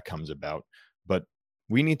whenever that comes about. But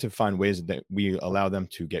we need to find ways that we allow them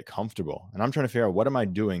to get comfortable. And I'm trying to figure out, what am I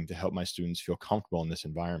doing to help my students feel comfortable in this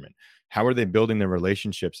environment? How are they building the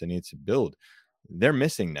relationships they need to build? They're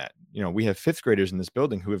missing that. We have fifth graders in this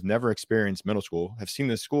building who have never experienced middle school, have seen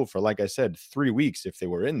this school for, like I said, 3 weeks if they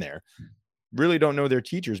were in there, really don't know their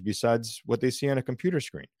teachers besides what they see on a computer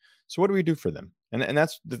screen. So what do we do for them? And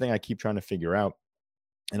that's the thing I keep trying to figure out.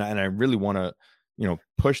 And I really want to,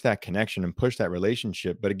 push that connection and push that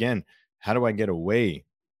relationship. But again, how do I get away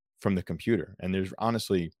from the computer? And there's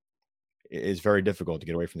honestly, it's very difficult to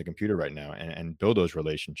get away from the computer right now and build those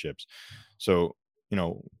relationships. So,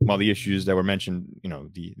 while the issues that were mentioned,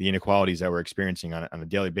 the inequalities that we're experiencing on a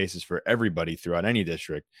daily basis for everybody throughout any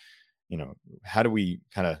district, how do we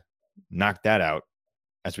kind of knock that out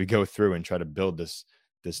as we go through and try to build this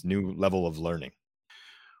new level of learning?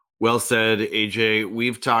 Well said, AJ.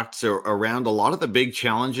 We've talked around a lot of the big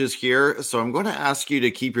challenges here, so I'm going to ask you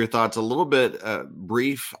to keep your thoughts a little bit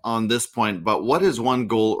brief on this point, but what is one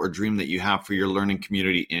goal or dream that you have for your learning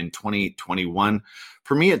community in 2021?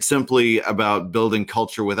 For me, it's simply about building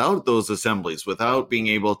culture without those assemblies, without being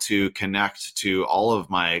able to connect to all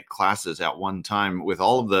of my classes at one time, with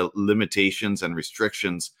all of the limitations and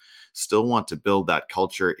restrictions. Still want to build that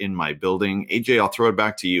culture in my building. AJ, I'll throw it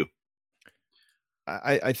back to you.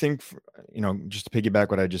 I think, just to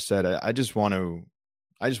piggyback what I just said, I just want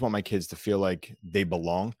my kids to feel like they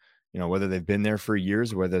belong, whether they've been there for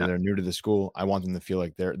years, whether they're new to the school. I want them to feel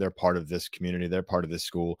like they're part of this community, they're part of this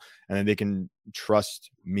school, and then they can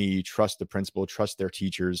trust me, trust the principal, trust their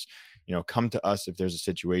teachers, come to us if there's a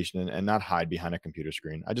situation, and not hide behind a computer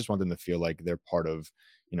screen. I just want them to feel like they're part of,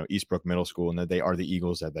 Eastbrook Middle School, and that they are the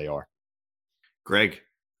Eagles that they are. Greg?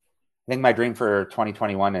 I think my dream for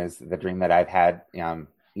 2021 is the dream that I've had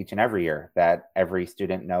each and every year, that every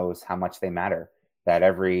student knows how much they matter, that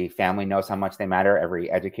every family knows how much they matter, every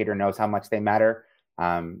educator knows how much they matter.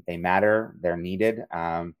 They matter, they're needed.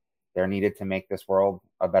 They're needed to make this world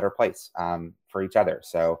a better place for each other.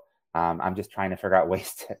 So I'm just trying to figure out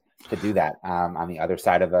ways to do that on the other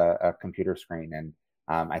side of a computer screen. And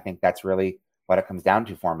I think that's really what it comes down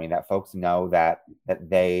to for me, that folks know that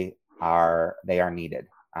they are needed.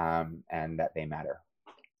 And that they matter.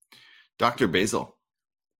 Dr. Basil.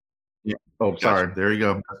 Yeah. Oh, sorry. Gotcha. There you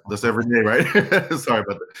go. That's every day, right? Sorry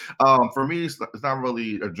about that. For me, it's not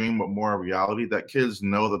really a dream, but more a reality that kids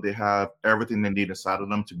know that they have everything they need inside of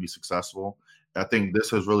them to be successful. I think this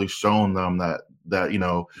has really shown them that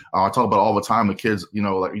I talk about all the time. The kids,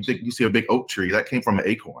 like you see a big oak tree that came from an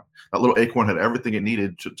acorn. That little acorn had everything it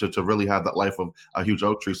needed to really have that life of a huge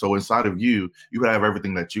oak tree. So inside of you have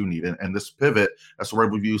everything that you need. And this pivot, that's the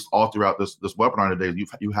word we've used all throughout this webinar today.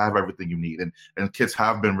 You have everything you need, and kids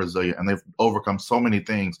have been resilient, and they've overcome so many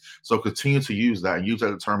things. So continue to use that, and use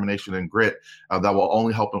that determination and grit that will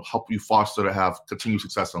only help you foster to have continued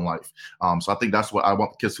success in life. So I think that's what I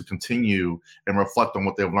want the kids to continue and reflect on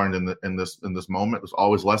what they've learned in this moment. There's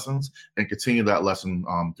always lessons, and continue that lesson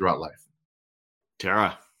throughout life.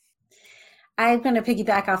 Tara. I'm going to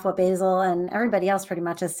piggyback off what Basil and everybody else pretty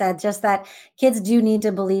much has said, just that kids do need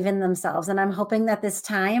to believe in themselves. And I'm hoping that this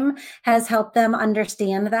time has helped them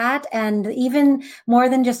understand that. And even more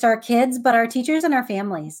than just our kids, but our teachers and our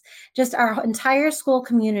families, just our entire school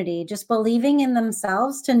community, just believing in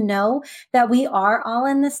themselves to know that we are all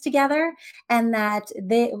in this together, and that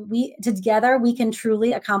together we can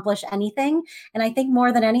truly accomplish anything. And I think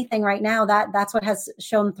more than anything right now, that's what has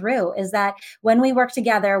shown through, is that when we work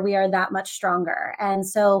together, we are that much stronger. And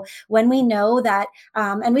so when we know that,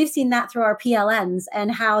 and we've seen that through our PLNs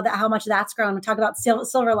and how much that's grown. We talk about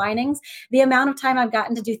silver linings. The amount of time I've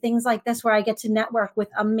gotten to do things like this, where I get to network with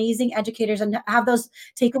amazing educators and have those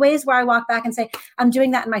takeaways where I walk back and say, I'm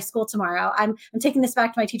doing that in my school tomorrow. I'm taking this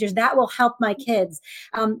back to my teachers. That will help my kids.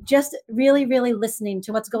 Just really, really listening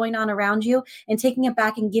to what's going on around you and taking it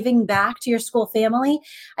back and giving back to your school family.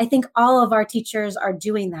 I think all of our teachers are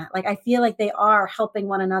doing that. Like, I feel like they are helping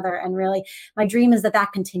one another, and really, my dream is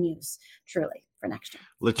that continues truly for next year.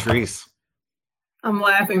 Latrice. I'm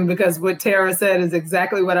laughing because what Tara said is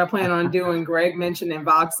exactly what I plan on doing. Greg mentioned in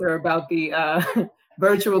Voxer about the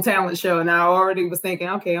virtual talent show. And I already was thinking,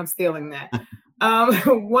 okay, I'm stealing that.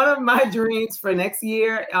 One of my dreams for next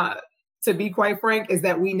year, to be quite frank, is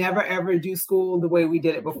that we never, ever do school the way we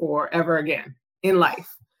did it before, ever again in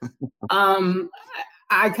life.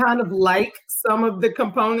 I kind of like some of the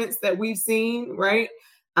components that we've seen, right?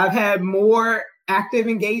 I've had more active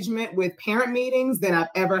engagement with parent meetings than I've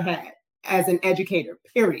ever had as an educator,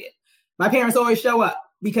 period. My parents always show up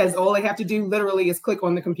because all they have to do literally is click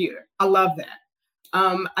on the computer. I love that.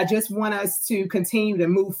 I just want us to continue to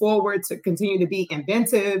move forward, to continue to be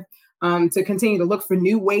inventive, to continue to look for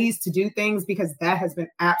new ways to do things, because that has been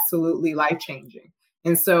absolutely life-changing.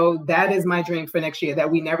 And so that is my dream for next year, that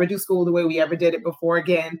we never do school the way we ever did it before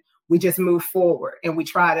again. We just move forward and we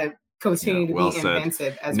try to continue to be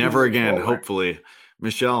inventive. As never again, forward. Hopefully.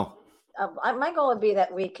 Michelle? My goal would be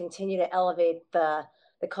that we continue to elevate the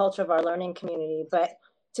culture of our learning community. But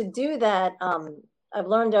to do that, I've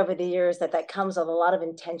learned over the years that comes with a lot of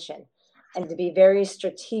intention, and to be very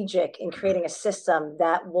strategic in creating a system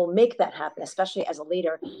that will make that happen, especially as a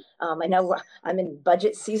leader. I know I'm in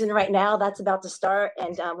budget season right now. That's about to start.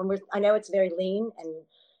 And I know it's very lean and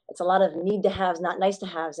it's a lot of need to haves, not nice to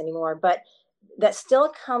haves anymore, but that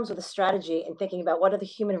still comes with a strategy and thinking about what are the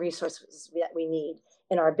human resources that we need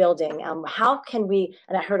in our building. How can we,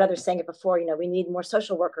 and I heard others saying it before, we need more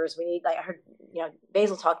social workers. We need, like I heard,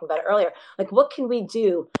 Basil talking about it earlier, like what can we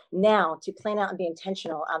do now to plan out and be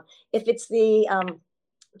intentional? If it's the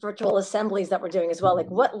virtual assemblies that we're doing as well, like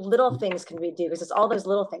what little things can we do? Because it's all those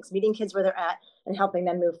little things, meeting kids where they're at and helping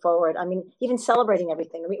them move forward. I mean, even celebrating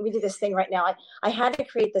everything. We do this thing right now. I had to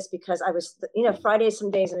create this because I was, Fridays,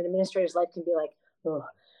 some days in an administrator's life can be like, oh.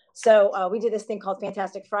 So we do this thing called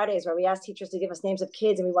Fantastic Fridays, where we ask teachers to give us names of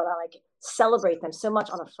kids and we want to celebrate them so much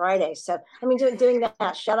on a Friday. So, doing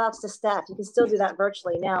that, shout outs to staff. You can still do that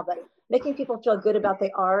virtually now, but making people feel good about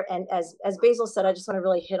they are. And as Basil said, I just want to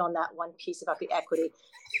really hit on that one piece about the equity.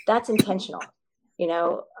 That's intentional,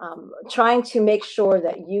 trying to make sure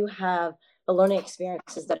that you have the learning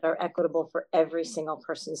experiences that are equitable for every single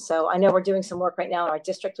person. So I know we're doing some work right now in our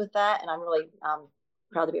district with that, and I'm really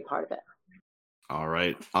proud to be a part of it. All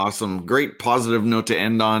right. Awesome. Great positive note to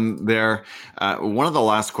end on there. One of the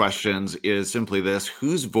last questions is simply this: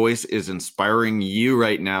 whose voice is inspiring you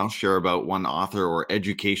right now? Share about one author or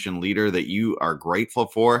education leader that you are grateful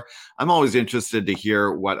for. I'm always interested to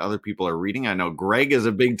hear what other people are reading. I know Greg is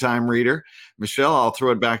a big time reader. Michelle, I'll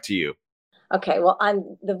throw it back to you. Okay. Well,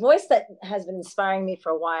 I'm the voice that has been inspiring me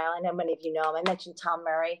for a while. I know many of you know him. I mentioned Tom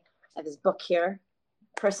Murray. I have his book here,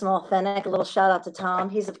 Personal Authentic. A little shout out to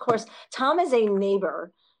Tom. Tom is a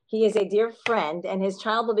neighbor. He is a dear friend, and his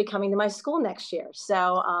child will be coming to my school next year.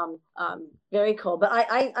 So very cool. But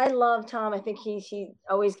I love Tom. I think he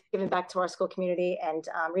always giving back to our school community, and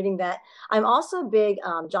reading that. I'm also a big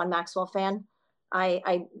John Maxwell fan.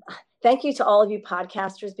 I thank you to all of you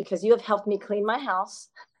podcasters, because you have helped me clean my house.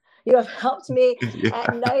 You have helped me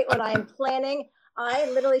at night when I am planning. I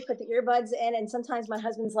literally put the earbuds in, and sometimes my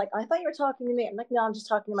husband's like, I thought you were talking to me. I'm like, no, I'm just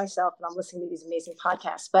talking to myself, and I'm listening to these amazing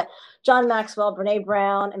podcasts. But John Maxwell, Brene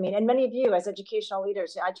Brown, and many of you as educational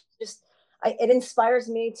leaders, it inspires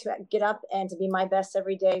me to get up and to be my best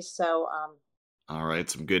every day. So, all right,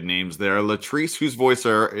 some good names there. Latrice, whose voice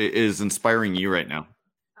is inspiring you right now?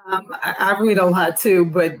 I read a lot too,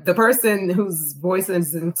 but the person whose voice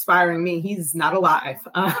is inspiring me, he's not alive.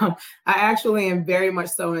 I actually am very much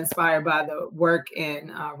so inspired by the work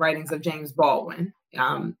and writings of James Baldwin.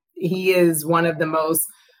 He is one of the most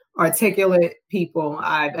articulate people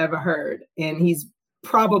I've ever heard, and he's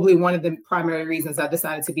probably one of the primary reasons I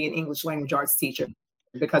decided to be an English language arts teacher,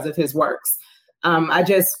 because of his works. I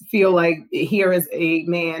just feel like here is a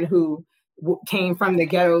man who came from the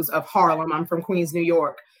ghettos of Harlem. I'm from Queens, New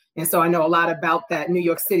York. And so I know a lot about that New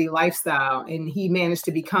York City lifestyle. And he managed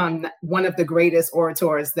to become one of the greatest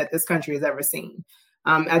orators that this country has ever seen.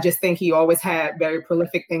 I just think he always had very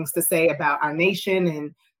prolific things to say about our nation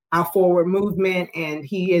and our forward movement. And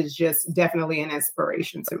he is just definitely an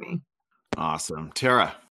inspiration to me. Awesome.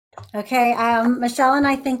 Tara. Okay, Michelle and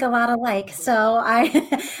I think a lot alike. So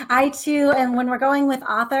I too, and when we're going with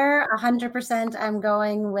author, 100%, I'm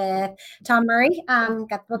going with Tom Murray. Got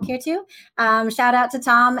the book here too. Shout out to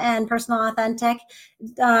Tom and Personal Authentic.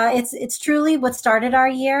 It's truly what started our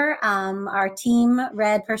year. Our team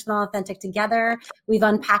read Personal Authentic together. We've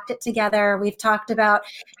unpacked it together. We've talked about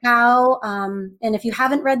how, and if you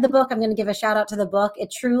haven't read the book, I'm going to give a shout out to the book.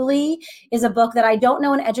 It truly is a book that I don't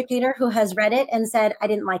know an educator who has read it and said, I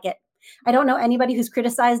didn't like it. I don't know anybody who's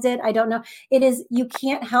criticized it. I don't know. It is, you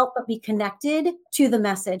can't help but be connected to the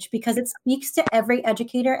message because it speaks to every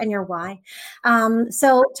educator and your why.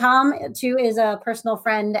 So Tom too is a personal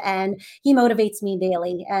friend and he motivates me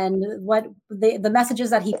daily. And what the messages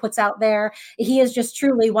that he puts out there, he is just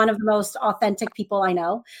truly one of the most authentic people I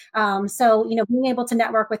know. So, being able to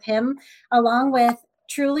network with him along with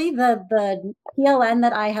truly the PLN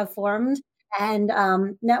that I have formed and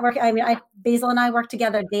network. I mean, Basil and I work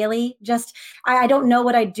together daily. Just, I don't know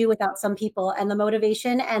what I'd do without some people and the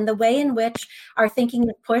motivation and the way in which our thinking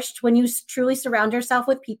is pushed when you truly surround yourself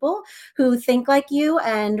with people who think like you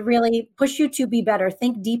and really push you to be better,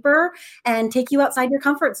 think deeper, and take you outside your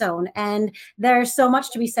comfort zone. And there's so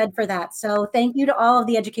much to be said for that. So thank you to all of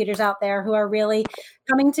the educators out there who are really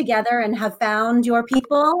coming together and have found your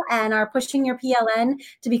people and are pushing your PLN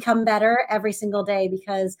to become better every single day,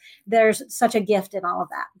 because there's such a gift in all of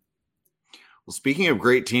that. Well, speaking of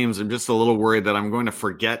great teams, I'm just a little worried that I'm going to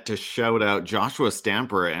forget to shout out Joshua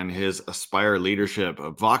Stamper and his Aspire Leadership,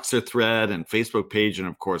 a Voxer thread and Facebook page, and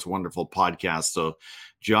of course, wonderful podcast. So,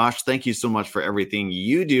 Josh, thank you so much for everything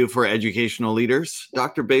you do for educational leaders.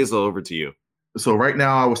 Dr. Basil, over to you. So right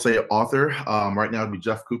now, I would say author. Right now, it'd be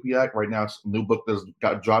Jeff Kupiak. Right now, it's a new book that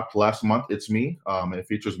got dropped last month. It's me. And it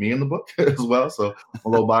features me in the book as well. So I'm a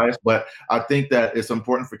little biased, but I think that it's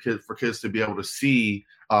important for kids to be able to see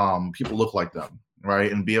people look like them, right?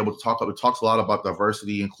 And be able to talk. It talks a lot about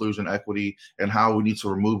diversity, inclusion, equity, and how we need to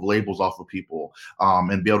remove labels off of people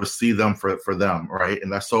and be able to see them for them, right? And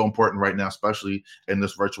that's so important right now, especially in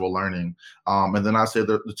this virtual learning. And then I say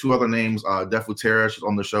the two other names, definitely Tara, she's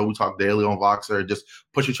on the show. We talk daily on Voxer, just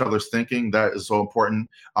push each other's thinking. That is so important.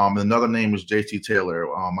 And another name is JT Taylor,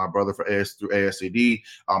 my brother through ASCD.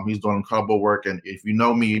 He's doing incredible work. And if you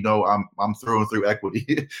know me, you know I'm through and through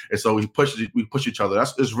equity. And so we push each other.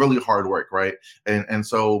 It's really hard work, right? And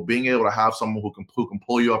so being able to have someone who can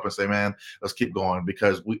pull you up and say, man, let's keep going,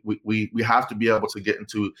 because we have to be able to get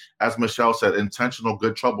into, as Michelle said, intentional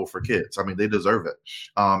good trouble for kids. I mean, they deserve it.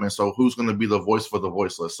 And so who's going to be the voice for the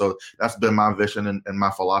voiceless? So that's been my vision and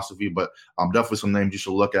my philosophy, but definitely some names you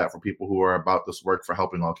should look at for people who are about this work for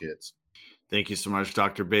helping all kids. Thank you so much,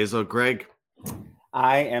 Dr. Basil. Greg?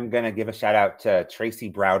 I am going to give a shout out to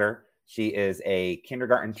Tracy Browder. She is a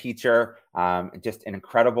kindergarten teacher, just an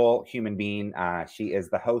incredible human being. She is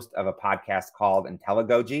the host of a podcast called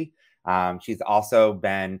Intelligogy. She's also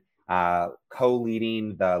been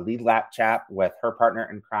co-leading the Lead Lap Chat with her partner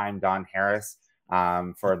in crime, Dawn Harris,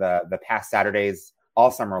 for the past Saturdays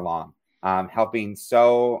all summer long, helping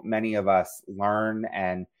so many of us learn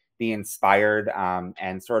and be inspired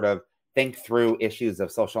and sort of think through issues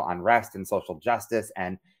of social unrest and social justice.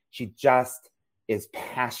 And she just is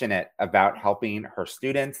passionate about helping her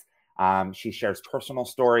students. She shares personal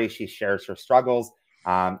stories. She shares her struggles.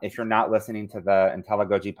 If you're not listening to the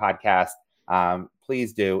Intelligogy podcast,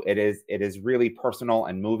 please do. It is really personal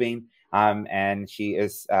and moving. And she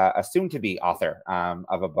is a soon-to-be author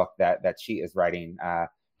of a book that she is writing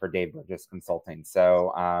for Dave Burgess Consulting.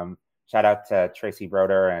 So shout out to Tracy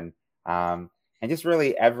Broder and just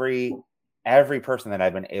really every person that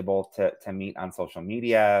I've been able to meet on social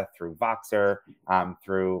media, through Voxer,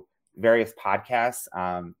 through various podcasts.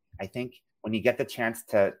 I think when you get the chance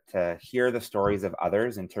to hear the stories of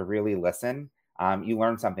others and to really listen, you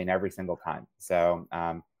learn something every single time. So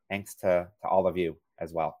thanks to all of you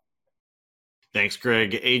as well. Thanks,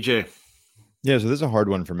 Greg. AJ? Yeah, so this is a hard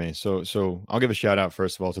one for me. So I'll give a shout out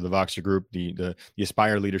first of all to the Voxer group, the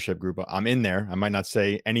Aspire Leadership group. I'm in there. I might not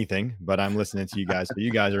say anything, but I'm listening to you guys. So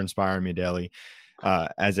you guys are inspiring me daily.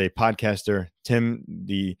 As a podcaster, Tim,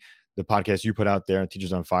 the podcast you put out there,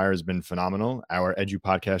 Teachers on Fire, has been phenomenal. Our Edu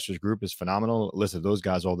Podcasters group is phenomenal. Listen to those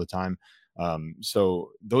guys all the time.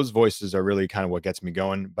 So those voices are really kind of what gets me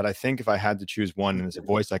going. But I think if I had to choose one, and it's a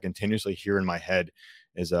voice I continuously hear in my head,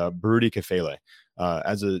 is Baruti Kefele.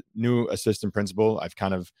 As a new assistant principal, I've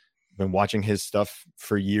kind of been watching his stuff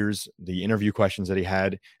for years, the interview questions that he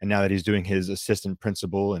had. And now that he's doing his assistant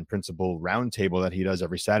principal and principal roundtable that he does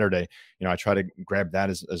every Saturday, I try to grab that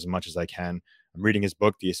as much as I can. I'm reading his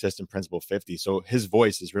book, The Assistant Principal 50. So his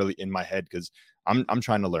voice is really in my head because I'm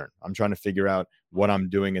trying to learn. I'm trying to figure out what I'm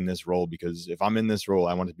doing in this role, because if I'm in this role,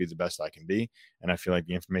 I want to be the best I can be. And I feel like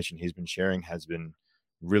the information he's been sharing has been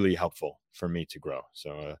really helpful for me to grow.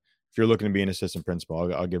 So if you're looking to be an assistant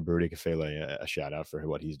principal, I'll give Baruti Kefele a shout out for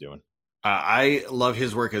what he's doing. I love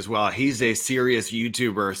his work as well. He's a serious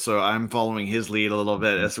YouTuber, so I'm following his lead a little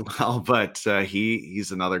bit as well. But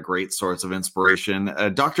he's another great source of inspiration.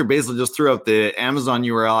 Dr. Basil just threw out the Amazon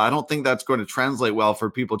URL. I don't think that's going to translate well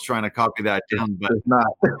for people trying to copy that down. But It's not.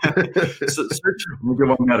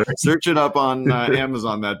 search it up on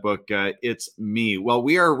Amazon, that book. It's Me. Well,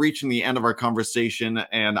 we are reaching the end of our conversation,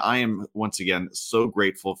 and I am once again so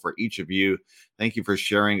grateful for each of you. Thank you for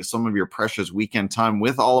sharing some of your precious weekend time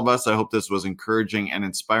with all of us. I hope this was encouraging and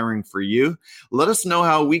inspiring for you. Let us know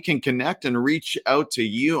how we can connect and reach out to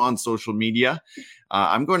you on social media.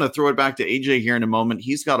 I'm going to throw it back to AJ here in a moment.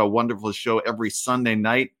 He's got a wonderful show every Sunday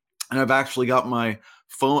night, and I've actually got my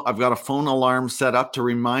phone. I've got a phone alarm set up to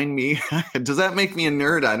remind me. Does that make me a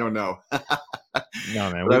nerd? I don't know. No,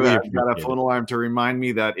 man. I've got a phone alarm to remind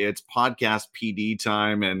me that it's podcast PD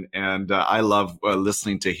time, and I love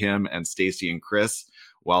listening to him and Stacy and Chris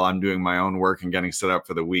while I'm doing my own work and getting set up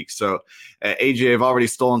for the week. So, AJ, I've already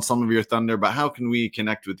stolen some of your thunder, but how can we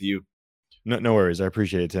connect with you? No worries. I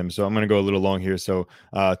appreciate it, Tim. So I'm going to go a little long here. So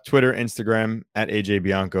Twitter, Instagram at AJ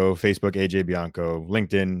Bianco, Facebook, AJ Bianco,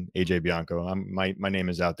 LinkedIn, AJ Bianco. My name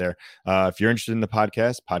is out there. If you're interested in the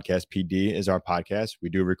podcast, Podcast PD is our podcast. We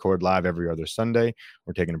do record live every other Sunday.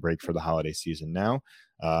 We're taking a break for the holiday season now.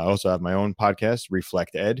 I also have my own podcast,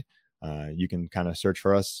 Reflect Ed. You can kind of search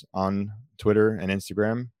for us on Twitter and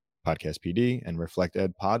Instagram, Podcast PD and Reflect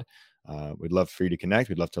Ed Pod. We'd love for you to connect.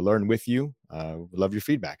 We'd love to learn with you. We'd love your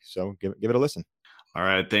feedback. So give it a listen. All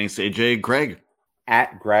right. Thanks, AJ. Greg?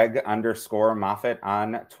 At Greg_Moffett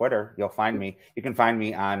on Twitter. You'll find me. You can find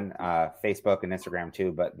me on Facebook and Instagram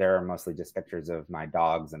too, but there are mostly just pictures of my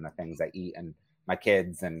dogs and the things I eat and my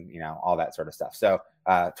kids and, all that sort of stuff. So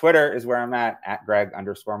Twitter is where I'm at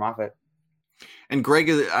Greg_Moffett. And Greg,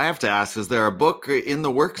 I have to ask, is there a book in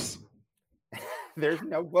the works? There's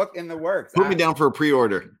no book in the works. Put me down for a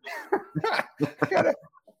pre-order.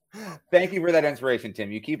 Thank you for that inspiration,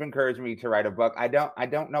 Tim. You keep encouraging me to write a book. I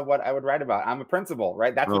don't know what I would write about. I'm a principal,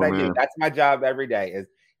 right? That's what I do. That's my job every day, is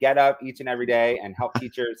get up each and every day and help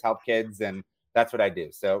teachers, help kids, and that's what I do.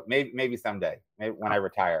 So maybe someday, maybe when I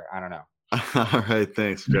retire, I don't know. All right,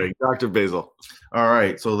 thanks, Greg. Dr. Basil. All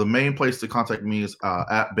right, so the main place to contact me is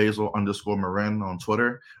at Basil_Moran on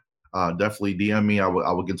Twitter. Definitely DM me. I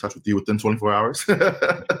will get in touch with you within 24 hours.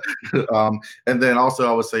 And then also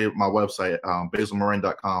I would say my website,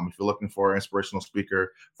 basilmoran.com. If you're looking for an inspirational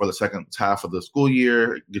speaker for the second half of the school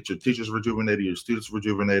year, get your teachers rejuvenated, your students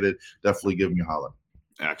rejuvenated, definitely give me a holler.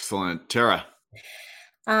 Excellent. Tara.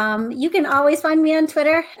 You can always find me on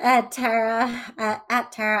Twitter at Tara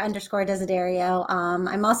 @Tara_Desiderio.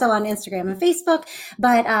 I'm also on Instagram and Facebook,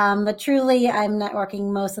 but truly I'm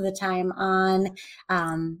networking most of the time on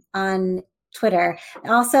Twitter.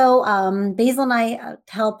 Also, Basil and I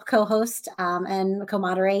help co-host and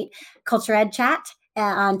co-moderate Culture Ed Chat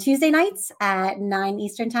on Tuesday nights at 9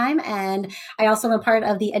 Eastern time. And I also am a part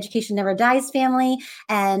of the Education Never Dies family.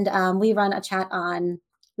 And we run a chat on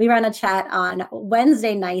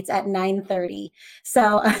Wednesday nights at 9:30.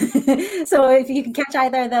 So if you can catch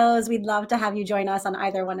either of those, we'd love to have you join us on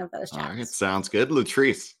either one of those chats. All right, sounds good.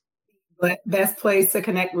 Latrice. But best place to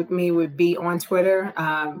connect with me would be on Twitter.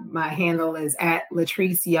 My handle is at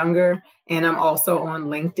Latrice Younger, and I'm also on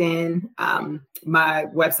LinkedIn. My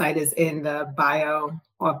website is in the bio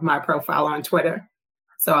of my profile on Twitter.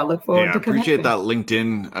 So I look forward to connecting. Appreciate that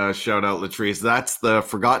LinkedIn shout out, Latrice. That's the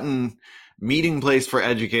forgotten meeting place for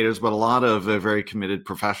educators, but a lot of very committed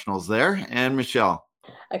professionals there. And Michelle.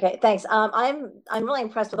 Okay, thanks. I'm really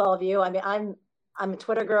impressed with all of you. I mean, I'm a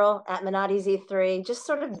Twitter girl at MinatiZ3, just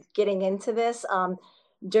sort of getting into this.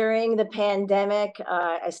 During the pandemic,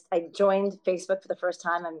 I joined Facebook for the first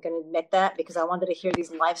time. I'm going to admit that because I wanted to hear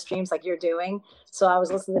these live streams like you're doing. So I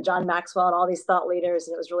was listening to John Maxwell and all these thought leaders,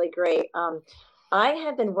 and it was really great. I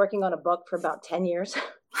have been working on a book for about 10 years.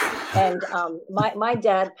 And my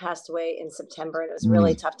dad passed away in September, and it was a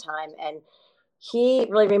really tough time. And he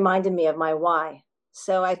really reminded me of my why.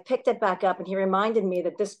 So I picked it back up, and he reminded me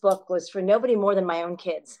that this book was for nobody more than my own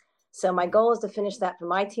kids. So my goal is to finish that for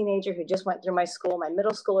my teenager who just went through my school, my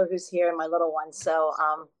middle schooler who's here, and my little one. So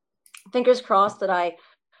fingers crossed that I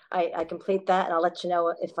complete that, and I'll let you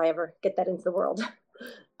know if I ever get that into the world.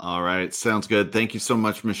 All right. Sounds good. Thank you so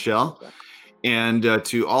much, Michelle. Yeah. And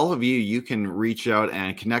to all of you, you can reach out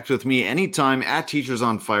and connect with me anytime at Teachers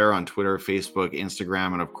on Fire on Twitter, Facebook,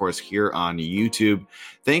 Instagram, and of course here on YouTube.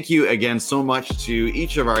 Thank you again so much to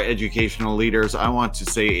each of our educational leaders. I want to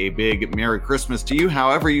say a big Merry Christmas to you,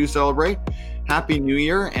 however you celebrate. Happy New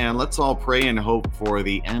Year, and let's all pray and hope for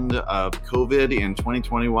the end of COVID in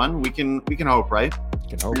 2021. We can hope, right?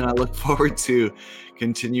 Can hope. And I look forward to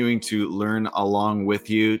continuing to learn along with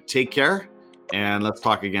you. Take care, and let's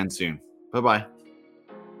talk again soon. Bye-bye.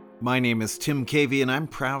 My name is Tim Cavey, and I'm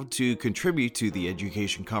proud to contribute to the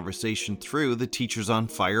education conversation through the Teachers on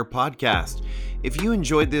Fire podcast. If you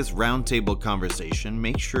enjoyed this roundtable conversation,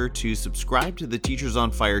 make sure to subscribe to the Teachers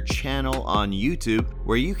on Fire channel on YouTube,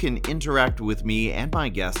 where you can interact with me and my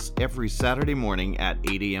guests every Saturday morning at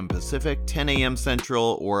 8 a.m. Pacific, 10 a.m.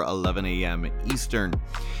 Central, or 11 a.m. Eastern.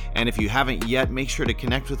 And if you haven't yet, make sure to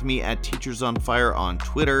connect with me at Teachers on Fire on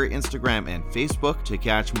Twitter, Instagram, and Facebook to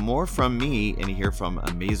catch more from me and hear from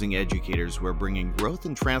amazing educators who are bringing growth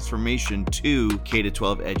and transformation to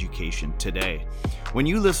K-12 education today. When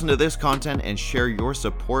you listen to this content and share your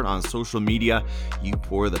support on social media, you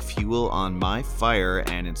pour the fuel on my fire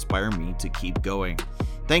and inspire me to keep going.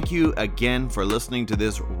 Thank you again for listening to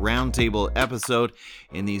this roundtable episode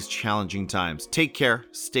in these challenging times. Take care,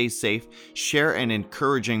 stay safe, share an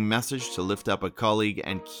encouraging message to lift up a colleague,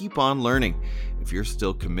 and keep on learning. If you're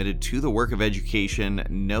still committed to the work of education,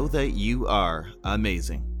 know that you are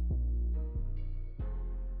amazing.